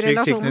trygg i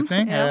relasjonen.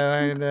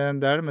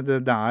 Tilknytning, men det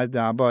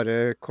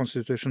bare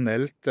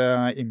konstitusjonelt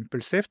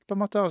impulsivt, på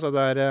en måte. Altså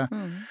det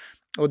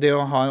og det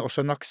å ha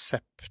også en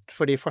aksept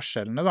for de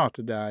forskjellene, da, at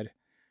det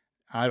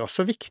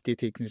også viktig i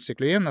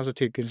tilknytningspsykologien. Altså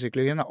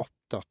tilknytningspsykologien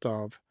opptatt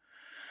av,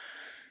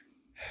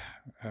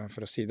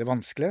 for å si det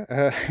vanskelig,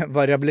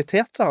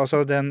 variabilitet, da.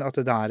 Altså at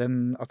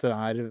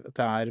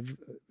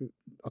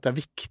det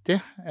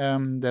viktig.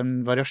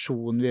 Den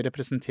variasjonen vi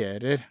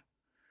representerer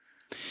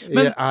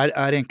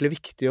egentlig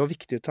viktig og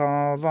viktig å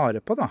ta vare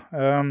på, da.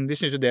 Vi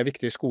synes jo det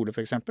viktig i skole,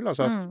 for eksempel.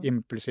 Altså at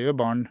impulsive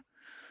barn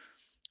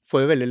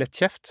får jo veldig lett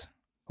kjeft.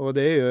 Og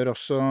det gjør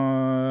også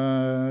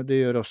det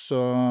gjør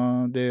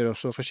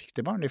også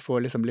forsiktige barn. De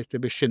får liksom litt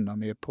beskyndet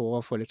mye på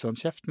og får litt sånn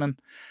kjeft, men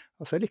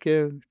altså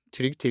like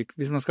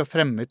hvis man skal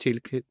fremme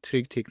trygg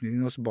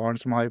tilknytning hos barn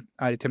som er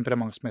i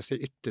temperamentsmessig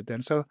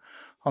ytterdelen, så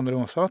handler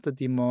det også om at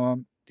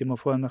de må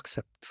få en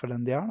aksept for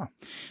den de er, da.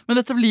 Men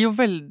dette blir jo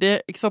veldig,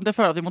 ikke sant, jeg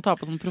føler at vi må ta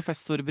på sånn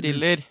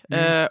professorbriller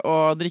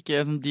og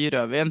drikke sånn dyr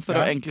rødvin for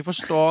å egentlig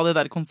forstå det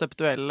der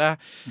konseptuelle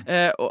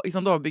og ikke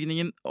sant,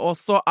 overbygningen. Og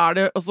så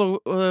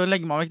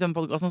legger man vekk denne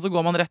podcasten, og så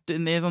går man rett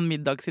inn i sånn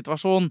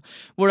middagssituasjon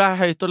hvor det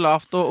er høyt og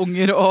lavt og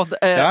unger og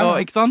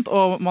ikke sant,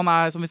 og man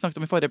er, som vi snakket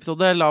om i forrige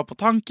episode, lav på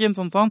tanken,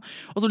 sånn,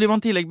 og så blir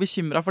man i tillegg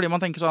bekymret fordi man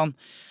tenker sånn,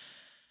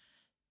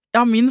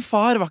 ja, min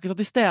far var ikke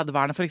så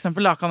tilstedeværende, for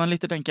eksempel, da kan en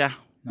lytter tenke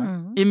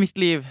i mitt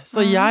liv. Så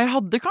jeg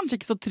hadde kanskje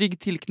ikke så trygg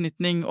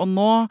tilknytning, og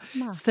nå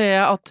ser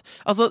jeg at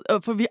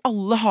for vi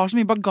alle har så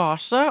mye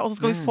bagasje, og så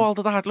skal vi få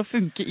alt dette her til å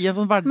funke i en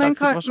sånn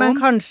hverdagssituasjon. Men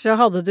kanskje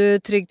hadde du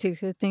trygg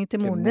tilknytning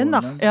til moren din,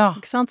 da. Ja.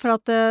 Ikke sant? For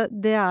at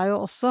det er jo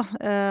også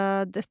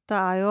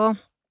dette er jo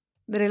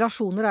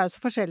relasjoner er jo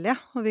så forskjellige,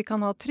 og vi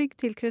kan ha trygg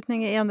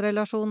tilknytning i en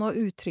relasjon og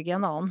utrygg i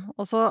en annen.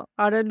 Og så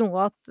er det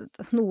noe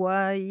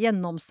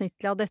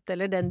gjennomsnittlig av dette,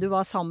 eller den du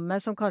var sammen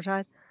med, som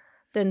kanskje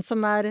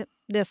er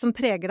det som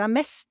preger deg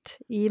mest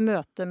i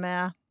møte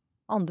med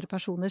andre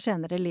personer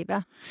senere i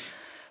livet.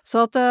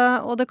 Så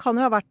og det kan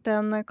jo ha vært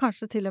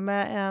kanskje til og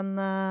med en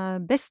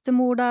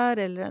bestemor der,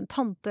 eller en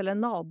tante, eller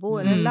en nabo,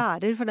 eller en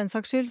lærer for den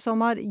saks skyld,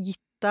 som har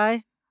gitt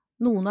deg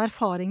noen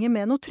erfaringer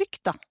med noe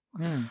trygt, da.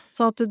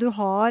 Så at du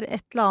har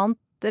et eller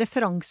annet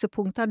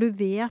referansepunkt der du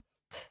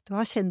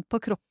har kjent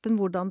på kroppen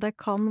hvordan det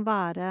kan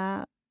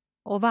være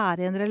å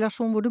være i en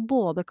relasjon hvor du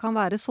både kan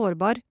være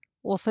sårbar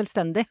og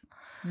selvstendig.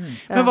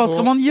 Men hva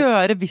skal man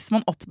gjøre hvis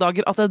man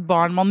oppdager at et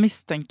barn man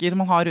mistenker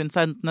man har rundt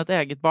seg, enten et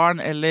eget barn,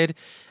 eller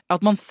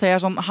at man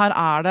ser sånn, her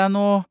er det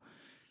noe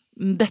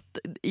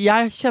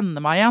jeg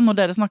kjenner meg igjen når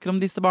dere snakker om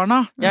disse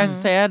barna. Jeg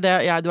ser det,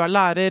 du er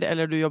lærer,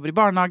 eller du jobber i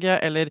barnehage,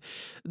 eller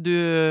du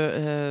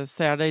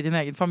ser det i din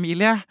egen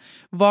familie.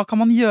 Hva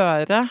kan man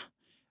gjøre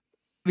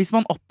hvis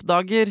man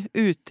oppdager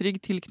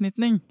utrygg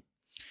tilknytning?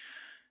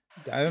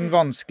 Det er jo en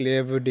vanskelig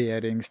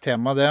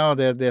vurderingstema, det,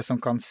 og det som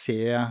kan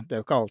se, det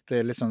er jo ikke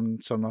alltid liksom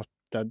sånn at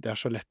det er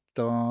så lett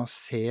å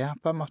se,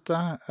 på en måte.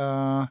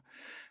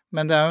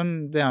 Men det er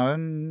jo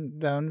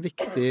en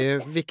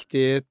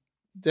viktig,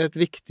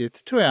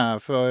 tror jeg,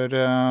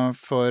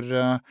 for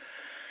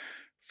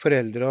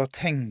foreldre å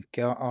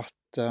tenke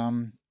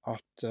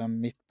at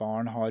mitt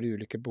barn har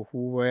ulike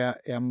behov, og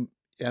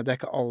det er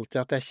ikke alltid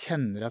at jeg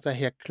kjenner at jeg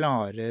helt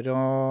klarer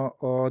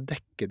å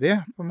dekke de,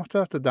 på en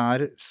måte. At det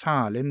er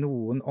særlig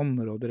noen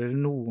områder eller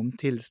noen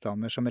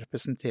tilstander som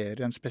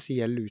representerer en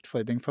spesiell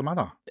utfordring for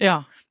meg, da. Ja.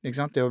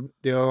 Ikke sant?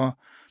 Det å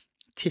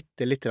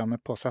titte litt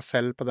på seg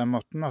selv på den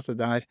måten, at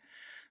det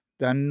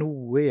er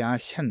noe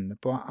jeg kjenner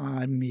på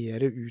er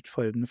mer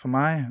utfordrende for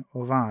meg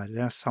å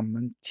være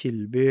sammen,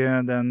 tilby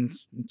den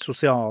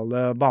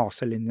sosiale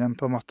baselinjen,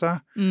 på en måte.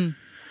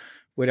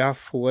 Hvor jeg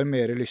får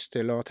mer lyst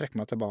til å trekke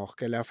meg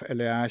tilbake,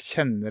 eller jeg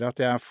kjenner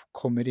at jeg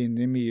kommer inn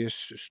i mye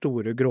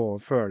store,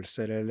 grove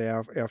følelser,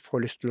 eller jeg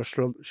får lyst til å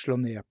slå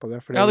ned på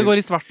det. Ja, det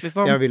går i svart,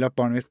 liksom. Jeg vil at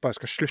barnet mitt bare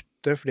skal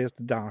slutte, fordi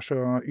det er så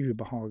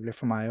ubehagelig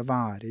for meg å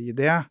være i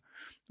det.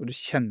 Og du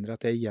kjenner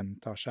at det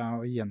gjentar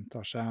seg,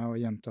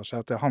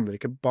 at det handler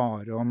ikke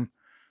bare om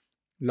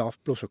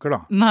lavt blodsukker,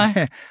 da. Nei.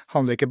 Det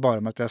handler ikke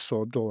bare om at jeg er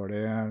så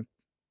dårlig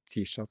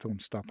tirsdag til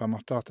onsdag, på en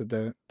måte, at det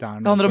er noe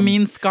det handler om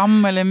min skam,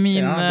 eller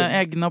mine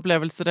egne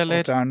opplevelser,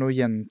 eller... At det er noe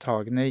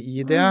gjentagende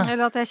i det.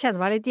 Eller at jeg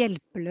kjenner meg litt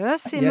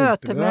hjelpeløs i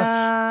møte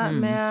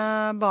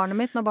med barnet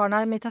mitt, når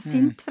barnet mitt er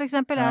sint, for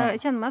eksempel.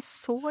 Jeg kjenner meg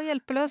så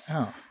hjelpeløs.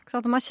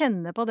 Så at man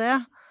kjenner på det,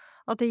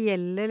 at det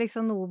gjelder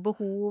liksom noe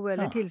behov,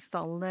 eller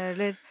tilstander,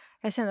 eller...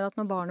 Jeg kjenner at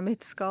når barnet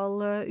mitt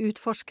skal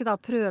utforske, da,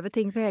 prøve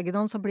ting på egen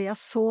hånd, så blir jeg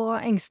så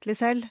engstelig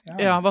selv.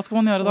 Ja, hva skal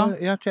man gjøre da?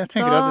 Jeg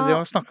tenker at det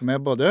å snakke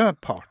med både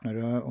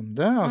partnere om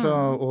det, altså,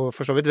 og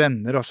for så vidt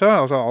venner også,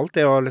 altså alt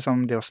det å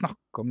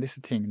snakke om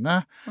disse tingene,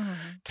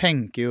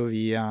 tenker jo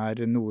vi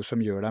er noe som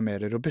gjør deg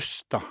mer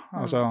robust, da.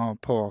 Altså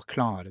på å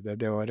klare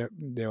det å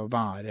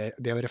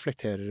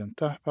reflektere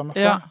rundt det, på en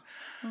måte. Ja.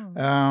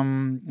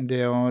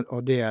 Det å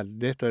dele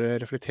ditt og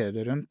reflektere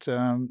det rundt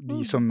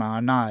de som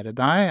er nære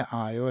deg,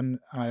 er jo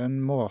en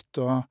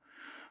måte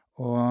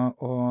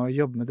å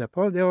jobbe med det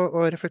på. Det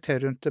å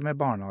reflektere rundt det med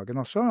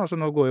barnehagen også. Altså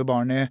nå går jo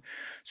barn i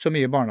så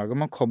mye barnehage,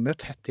 man kommer jo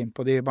tett inn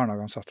på de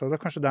barnehageansatte,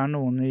 og kanskje det er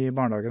noen i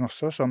barnehagen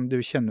også som du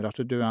kjenner at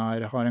du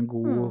har en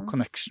god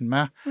connection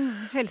med.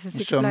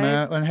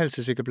 Helsesykepleier. Og en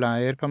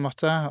helsesykepleier, på en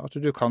måte. At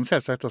du kan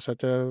selvsagt også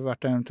etter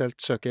hvert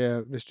eventuelt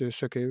hvis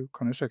du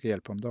kan jo søke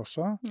hjelp om det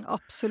også.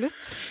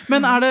 Absolutt.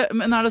 Men er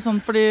det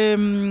sånn, fordi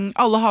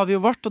alle har vi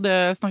jo vårt, og det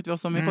snakket vi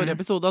også om i forrige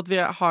episode, at vi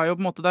har jo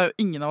på en måte, det er jo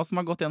ingen av oss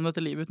som har gått gjennom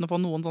dette livet uten å få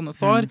noen sånne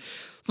sår.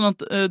 Sånn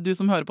at du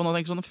som hører på nå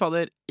tenker sånn,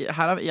 fader, jeg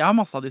har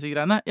masse av disse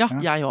greiene. Ja,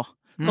 jeg også.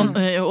 Sånn,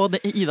 og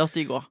Ida og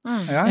Stig også.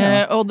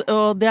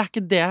 Og det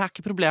er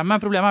ikke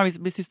problemet. Problemet er hvis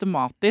det blir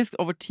systematisk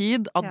over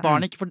tid at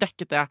barn ikke får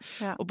dekket det.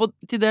 Og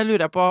til det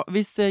lurer jeg på,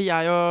 hvis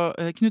jeg og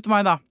Knut og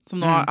meg da,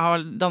 som nå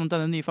har dannet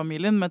denne nye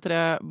familien med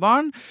 3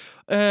 barn,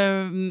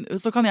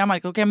 så kan jeg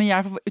merke, men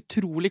jeg får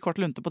utrolig kort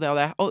lunte på det og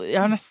det. Og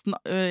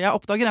jeg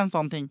oppdager en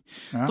sånn ting,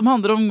 som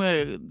handler om,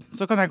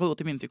 så kan jeg gå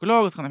til min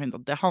psykolog, og så kan jeg finne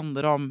at det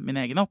handler om min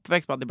egen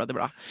oppvekst,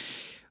 bla.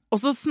 Og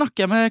så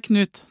snakker jeg med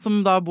Knut,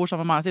 som da bor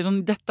sammen med meg, og sier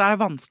sånn, dette er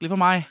vanskelig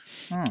for meg.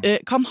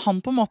 Kan han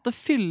på en måte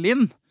fylle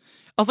inn?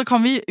 Altså,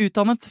 kan vi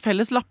utdanne et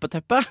felles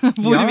lappeteppe,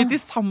 hvor vi til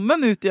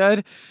sammen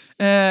utgjør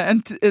en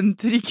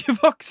trygg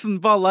voksen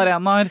på alle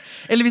arenaer?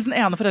 Eller hvis den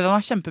ene forelderen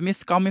har kjempemye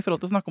skam i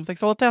forhold til å snakke om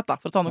seksualitet, da,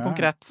 for å ta noe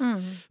konkret.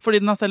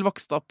 Fordi den har selv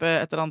vokst opp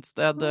et eller annet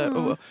sted.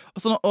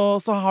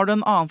 Og så har du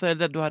en annen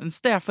forelder, du har en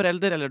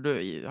steforelder, eller du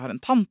har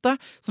en tante,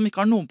 som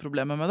ikke har noen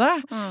problemer med det.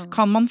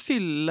 Kan man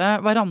fylle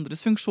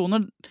hverandres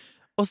funksjoner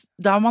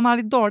der man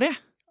er litt dårlig?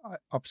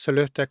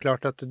 Absolutt, det er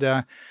klart at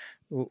det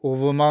og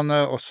hvor man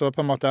også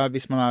på en måte,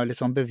 hvis man er litt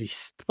sånn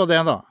bevisst på det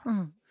da,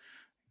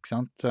 ikke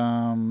sant,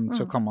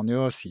 så kan man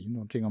jo si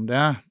noen ting om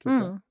det.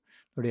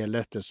 Når det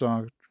gjelder dette, så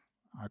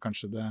er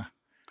kanskje det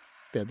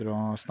bedre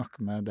å snakke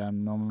med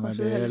den om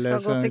kanskje det. Kanskje dere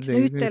skal gå til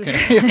Knut, eller?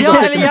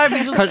 Eller jeg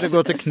blir så... Kanskje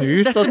gå til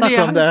Knut og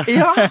snakke om det.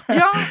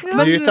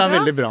 Knut er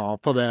veldig bra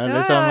på det,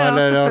 liksom.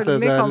 Eller at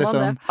det er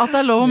liksom... At det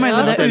er lov å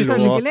melde det. At det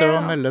er lov til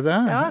å melde det.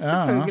 Ja,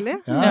 selvfølgelig.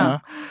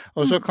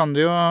 Og så kan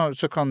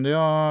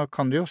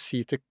du jo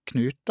si til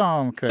Knut da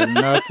om kvelden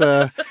at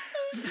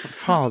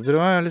fader,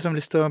 jeg har liksom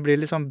lyst til å bli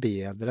liksom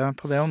bedre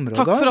på det området.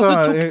 Takk for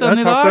at du tok den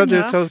i dag. Takk for at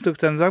du tok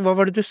den i dag. Hva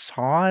var det du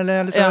sa?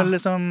 Eller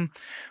liksom,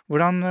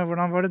 hvordan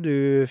var det du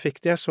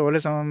fikk det? Jeg så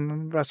liksom,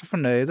 ble så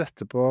fornøyd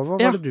etterpå. Hva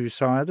var det du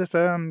sa? Jeg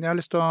har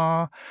lyst til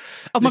å...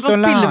 At man kan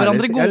spille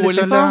hverandre gode,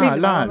 liksom.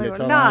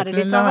 Lære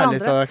litt av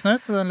hverandre.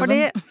 Knut.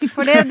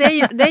 For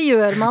det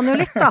gjør man jo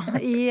litt, da,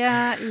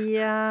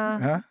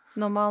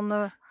 når man...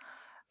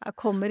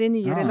 kommer i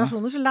nye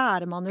relasjoner, så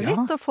lærer man jo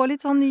litt, og får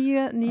litt sånn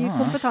ny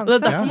kompetanse. Det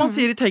er derfor man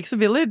sier it takes a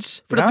village,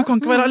 for at du kan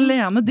ikke være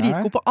alene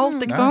dritgod på alt,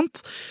 ikke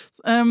sant?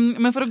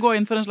 Men for å gå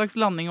inn for en slags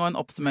landing og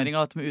en oppsummering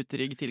av dette med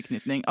utrygg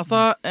tilknytning.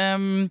 Altså,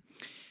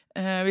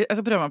 jeg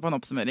skal prøve meg på en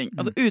oppsummering.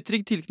 Altså,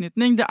 utrygg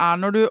tilknytning, det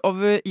er når du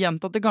over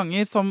gjentatte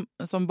ganger som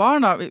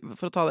barn, da,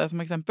 for å ta det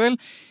som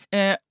eksempel,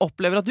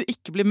 opplever at du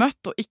ikke blir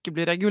møtt, og ikke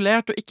blir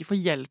regulert, og ikke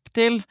får hjelp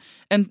til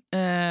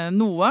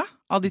noe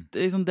av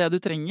liksom det du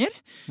trenger.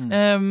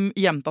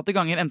 Gjentatte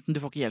ganger, enten du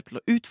får ikke hjelp til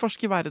å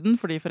utforske verden,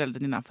 fordi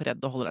foreldrene dine er for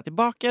redde og holder deg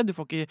tilbake, du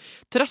får ikke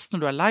trøst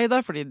når du er lei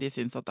deg, fordi de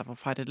synes at det er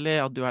forferdelig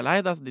at du er lei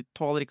deg, så de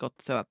tåler ikke å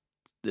se deg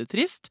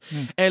trist,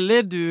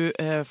 eller de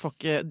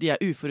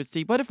er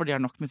uforutsigbare, for de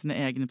har nok med sine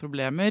egne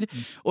problemer,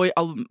 og i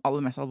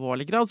aller mest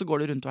alvorlig grad så går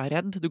du rundt og er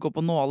redd, du går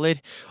på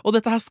nåler, og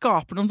dette her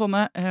skaper noen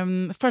sånne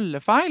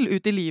følgefeil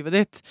ut i livet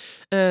ditt,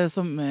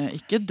 som det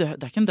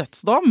er ikke en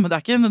dødsdom, det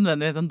er ikke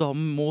nødvendigvis en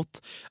dom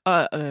mot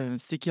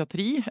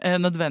psykiatri,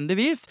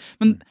 nødvendigvis,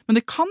 men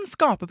det kan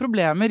skape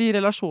problemer i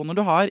relasjoner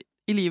du har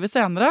i livet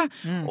senere,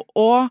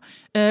 og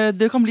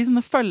det kan bli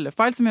sånne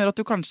følgefeil som gjør at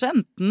du kanskje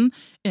enten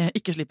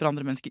ikke slipper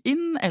andre mennesker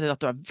inn, eller at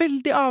du er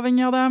veldig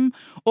avhengig av dem,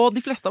 og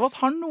de fleste av oss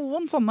har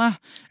noen sånne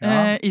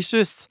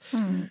issues.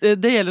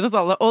 Det gjelder oss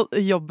alle, og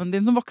jobben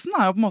din som voksen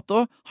er jo på en måte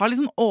å ha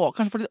litt sånn,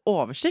 kanskje få litt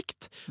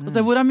oversikt, og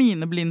se hvor er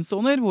mine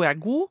blindsoner, hvor jeg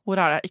er god,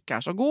 hvor er jeg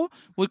ikke er så god,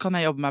 hvor kan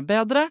jeg jobbe meg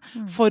bedre,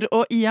 for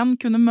å igjen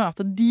kunne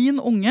møte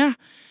din unge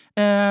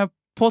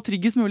på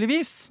tryggest mulig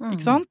vis,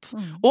 ikke sant?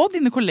 Og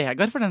dine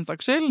kollegaer for den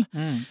saks skyld.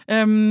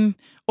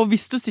 Og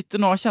hvis du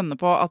sitter nå og kjenner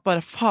på at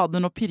bare fader,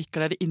 nå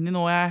pirker dere inn i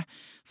noe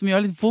som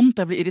gjør litt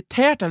vondt, jeg blir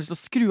irritert, jeg har lyst til å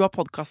skru av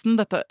podcasten,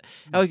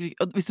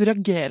 hvis du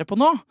reagerer på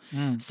noe,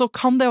 så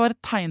kan det være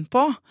et tegn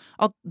på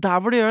at der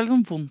hvor det gjør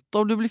liksom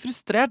vondt og du blir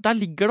frustrert, der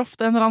ligger det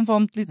ofte en eller annen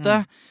sånn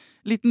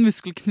liten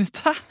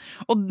muskelknute,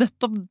 og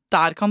nettopp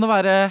der kan det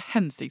være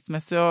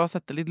hensiktsmessig å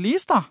sette litt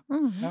lys da.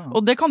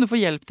 Og det kan du få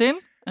hjelp til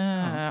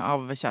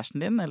av kjæresten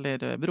din, eller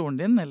broren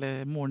din,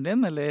 eller moren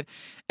din,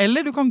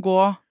 eller du kan gå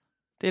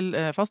til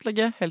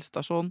fastlege,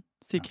 helsestasjon,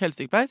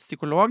 helsesykepleier,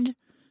 psykolog,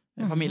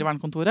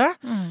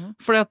 familievernkontoret,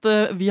 fordi at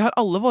vi har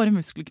alle våre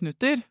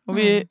muskelknuter, og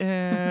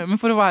men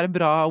for å være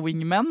bra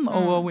wingmen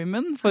og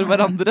women for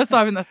hverandre, så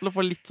er vi nødt til å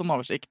få litt sånn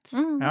oversikt.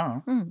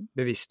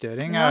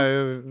 Bevisstgjøring er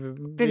jo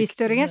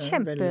Bevisstgjøring er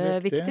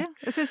kjempeviktig.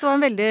 Jeg synes det var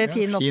en veldig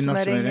fin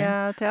oppsummering,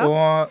 Thea.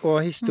 Og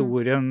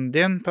historien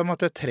din på en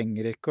måte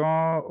trenger ikke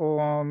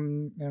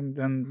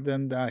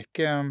det er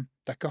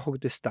ikke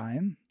hogd i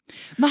stein.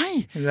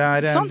 Nei,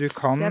 sant? Du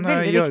kan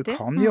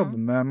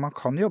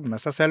jobbe med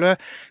seg selv,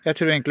 og jeg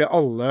tror egentlig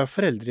alle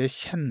foreldre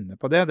kjenner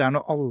på det. Det er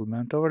noe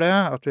allment over det,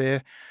 at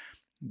det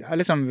er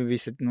liksom,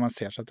 når man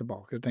ser seg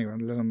tilbake, så tenker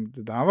man liksom,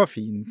 det der var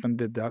fint, men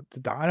det der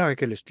har jeg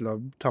ikke lyst til å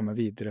ta med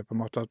videre, på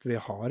en måte, at vi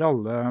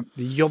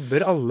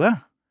jobber alle.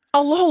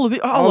 Alle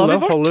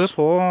holder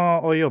på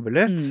å jobbe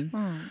litt.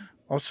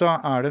 Og så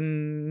er det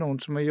noen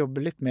som må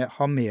jobbe litt med,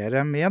 ha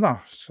mer med da,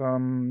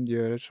 som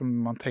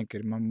man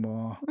tenker man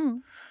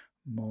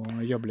må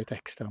jobbe litt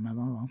ekstra med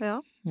da. Ja.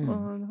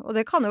 Og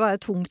det kan jo være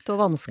tungt og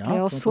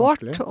vanskelig og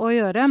sårt å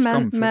gjøre,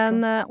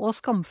 og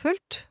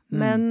skamfullt.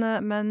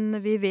 Men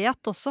vi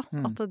vet også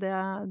at det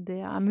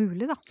er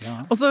mulig, da. Ja.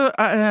 Og så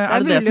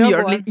er det som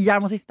gjør det litt, jeg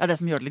må si, det er det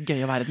som gjør det litt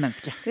gøy å være et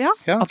menneske. Ja.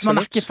 At man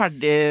er ikke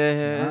ferdig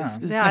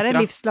snekra. Det er en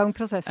livslang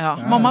prosess. Ja.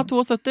 Mamma er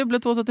 72, ble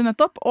 72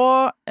 nettopp,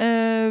 og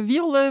vi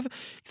holder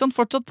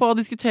fortsatt på å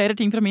diskutere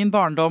ting fra min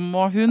barndom,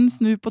 og hun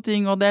snur på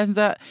ting, og det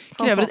synes jeg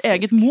krever et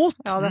eget mot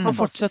å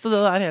fortsette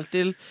det der helt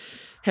til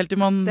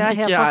man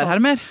ikke er her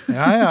mer.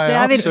 Ja, det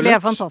er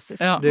virkelig fantastisk.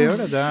 Ja. Det gjør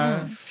det. Det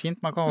er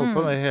fint. Man kan holde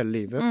på det hele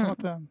livet. På en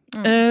måte.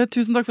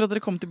 Tusen takk for at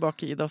dere kom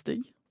tilbake, Ida og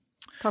Stig.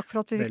 Takk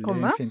for at vi fikk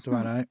komme. Veldig fint å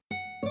være her.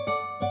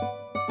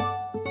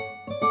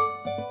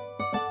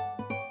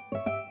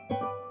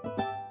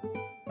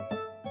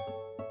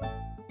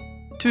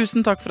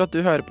 Tusen takk for at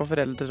du hører på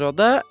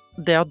Foreldrerådet.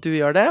 Det at du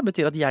gjør det,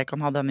 betyr at jeg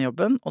kan ha denne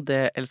jobben, og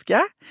det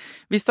elsker jeg.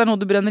 Hvis det er noe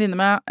du brenner inne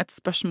med, et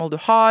spørsmål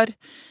du har,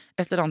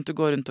 et eller annet du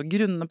går rundt og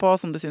grunner på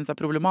som du synes er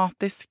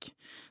problematisk,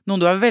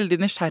 noen du er veldig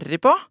nysgjerrig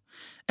på,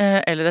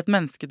 eller et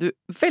menneske du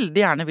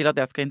veldig gjerne vil at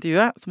jeg skal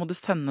intervjue, så må du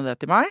sende det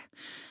til meg.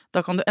 Da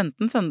kan du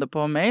enten sende det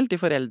på mail til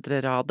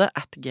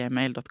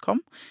foreldreradet@gmail.com,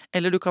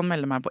 eller du kan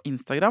melde meg på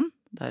Instagram,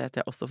 der heter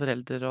jeg også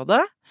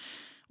Foreldrerådet.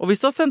 Og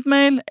hvis du har sendt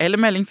mail eller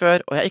melding før,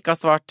 og jeg ikke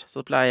har svart,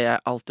 så pleier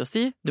jeg alltid å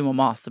si, du må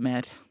mase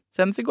mer.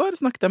 Senest i går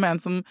snakket jeg med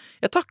en som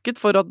jeg takket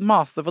for å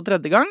mase for 3.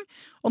 gang,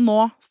 og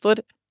nå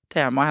står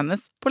temaet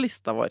hennes på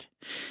lista vår.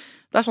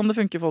 Det er sånn det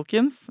funker,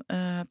 folkens.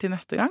 Til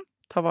neste gang,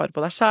 ta vare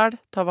på deg selv,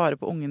 ta vare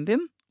på ungen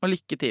din, og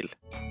lykke til.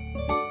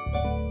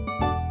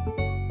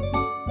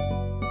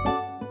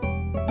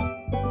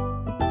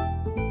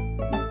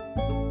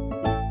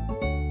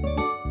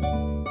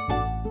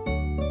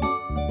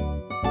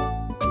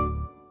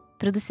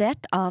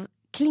 Produsert av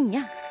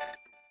Klinge.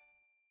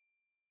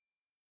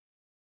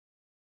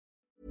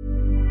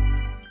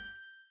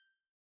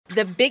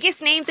 The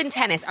biggest names in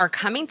tennis are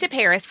coming to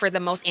Paris for the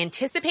most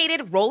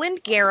anticipated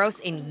Roland Garros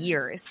in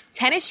years.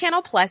 Tennis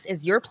Channel Plus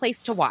is your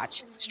place to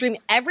watch. Stream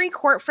every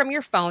court from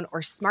your phone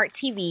or smart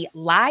TV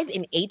live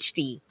in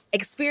HD.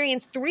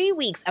 Experience 3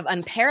 weeks of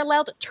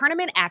unparalleled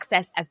tournament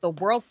access as the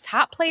world's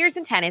top players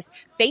in tennis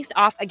face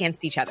off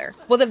against each other.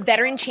 Will the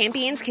veteran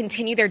champions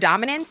continue their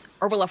dominance,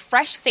 or will a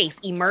fresh face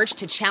emerge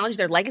to challenge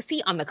their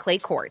legacy on the clay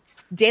courts?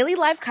 Daily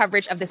live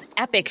coverage of this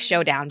epic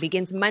showdown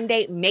begins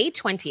Monday, May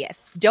 20th.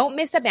 Don't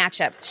miss a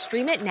matchup.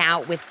 Stream it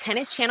now with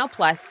Tennis Channel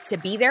Plus to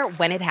be there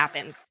when it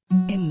happens.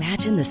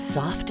 Imagine the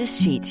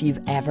softest sheets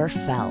you've ever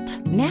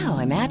felt. Now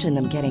imagine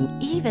them getting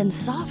even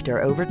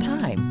softer over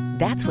time.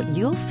 That's what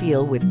you'll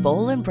feel with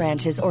Boll &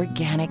 Branch's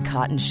organic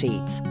cotton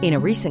sheets. In a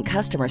recent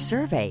customer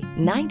survey,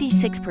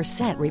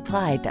 96%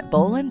 replied that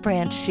Boll &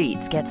 Branch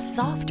sheets get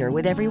softer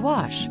with every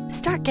wash.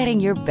 Start getting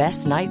your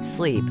best night's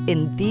sleep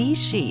in these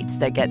sheets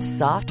that get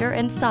softer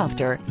and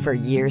softer for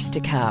years to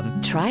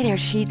come. Try their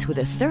sheets with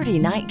a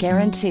 30-night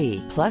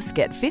guarantee. Plus,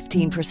 get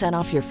 15%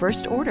 off your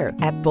first order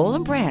at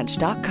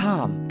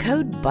bollandbranch.com.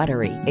 Code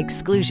BUTTERY.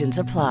 Exclusions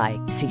apply.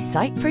 See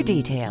site for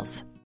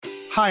details.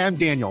 Hi, I'm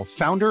Daniel,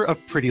 founder of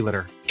Pretty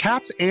Litter.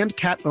 Cats and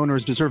cat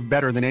owners deserve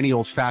better than any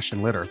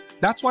old-fashioned litter.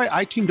 That's why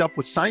I teamed up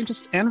with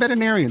scientists and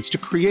veterinarians to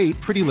create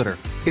Pretty Litter.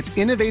 Its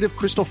innovative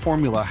crystal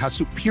formula has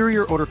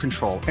superior odor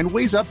control and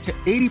weighs up to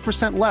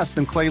 80% less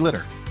than clay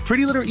litter.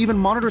 Pretty Litter even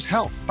monitors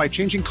health by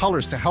changing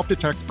colors to help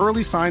detect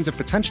early signs of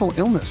potential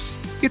illness.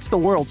 It's the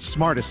world's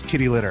smartest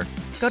kitty litter.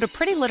 Go to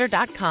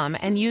prettylitter.com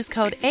and use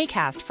code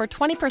ACAST for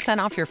 20%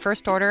 off your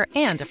first order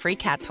and a free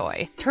cat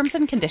toy. Terms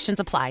and conditions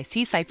apply.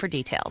 See site for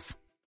details.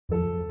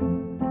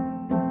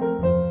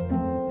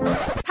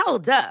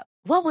 Hold up.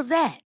 What was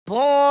that?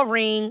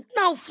 Boring.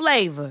 No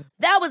flavor.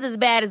 That was as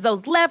bad as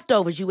those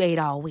leftovers you ate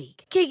all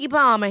week. Keke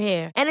Palmer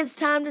here, and it's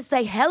time to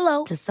say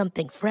hello to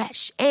something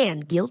fresh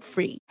and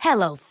guilt-free.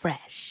 Hello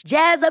Fresh.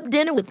 Jazz up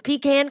dinner with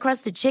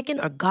pecan-crusted chicken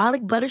or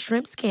garlic butter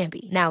shrimp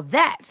scampi. Now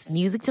that's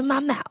music to my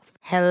mouth.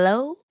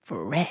 Hello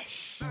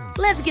Fresh.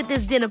 Let's get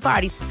this dinner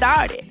party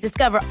started.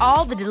 Discover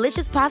all the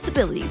delicious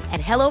possibilities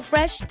at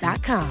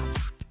HelloFresh.com.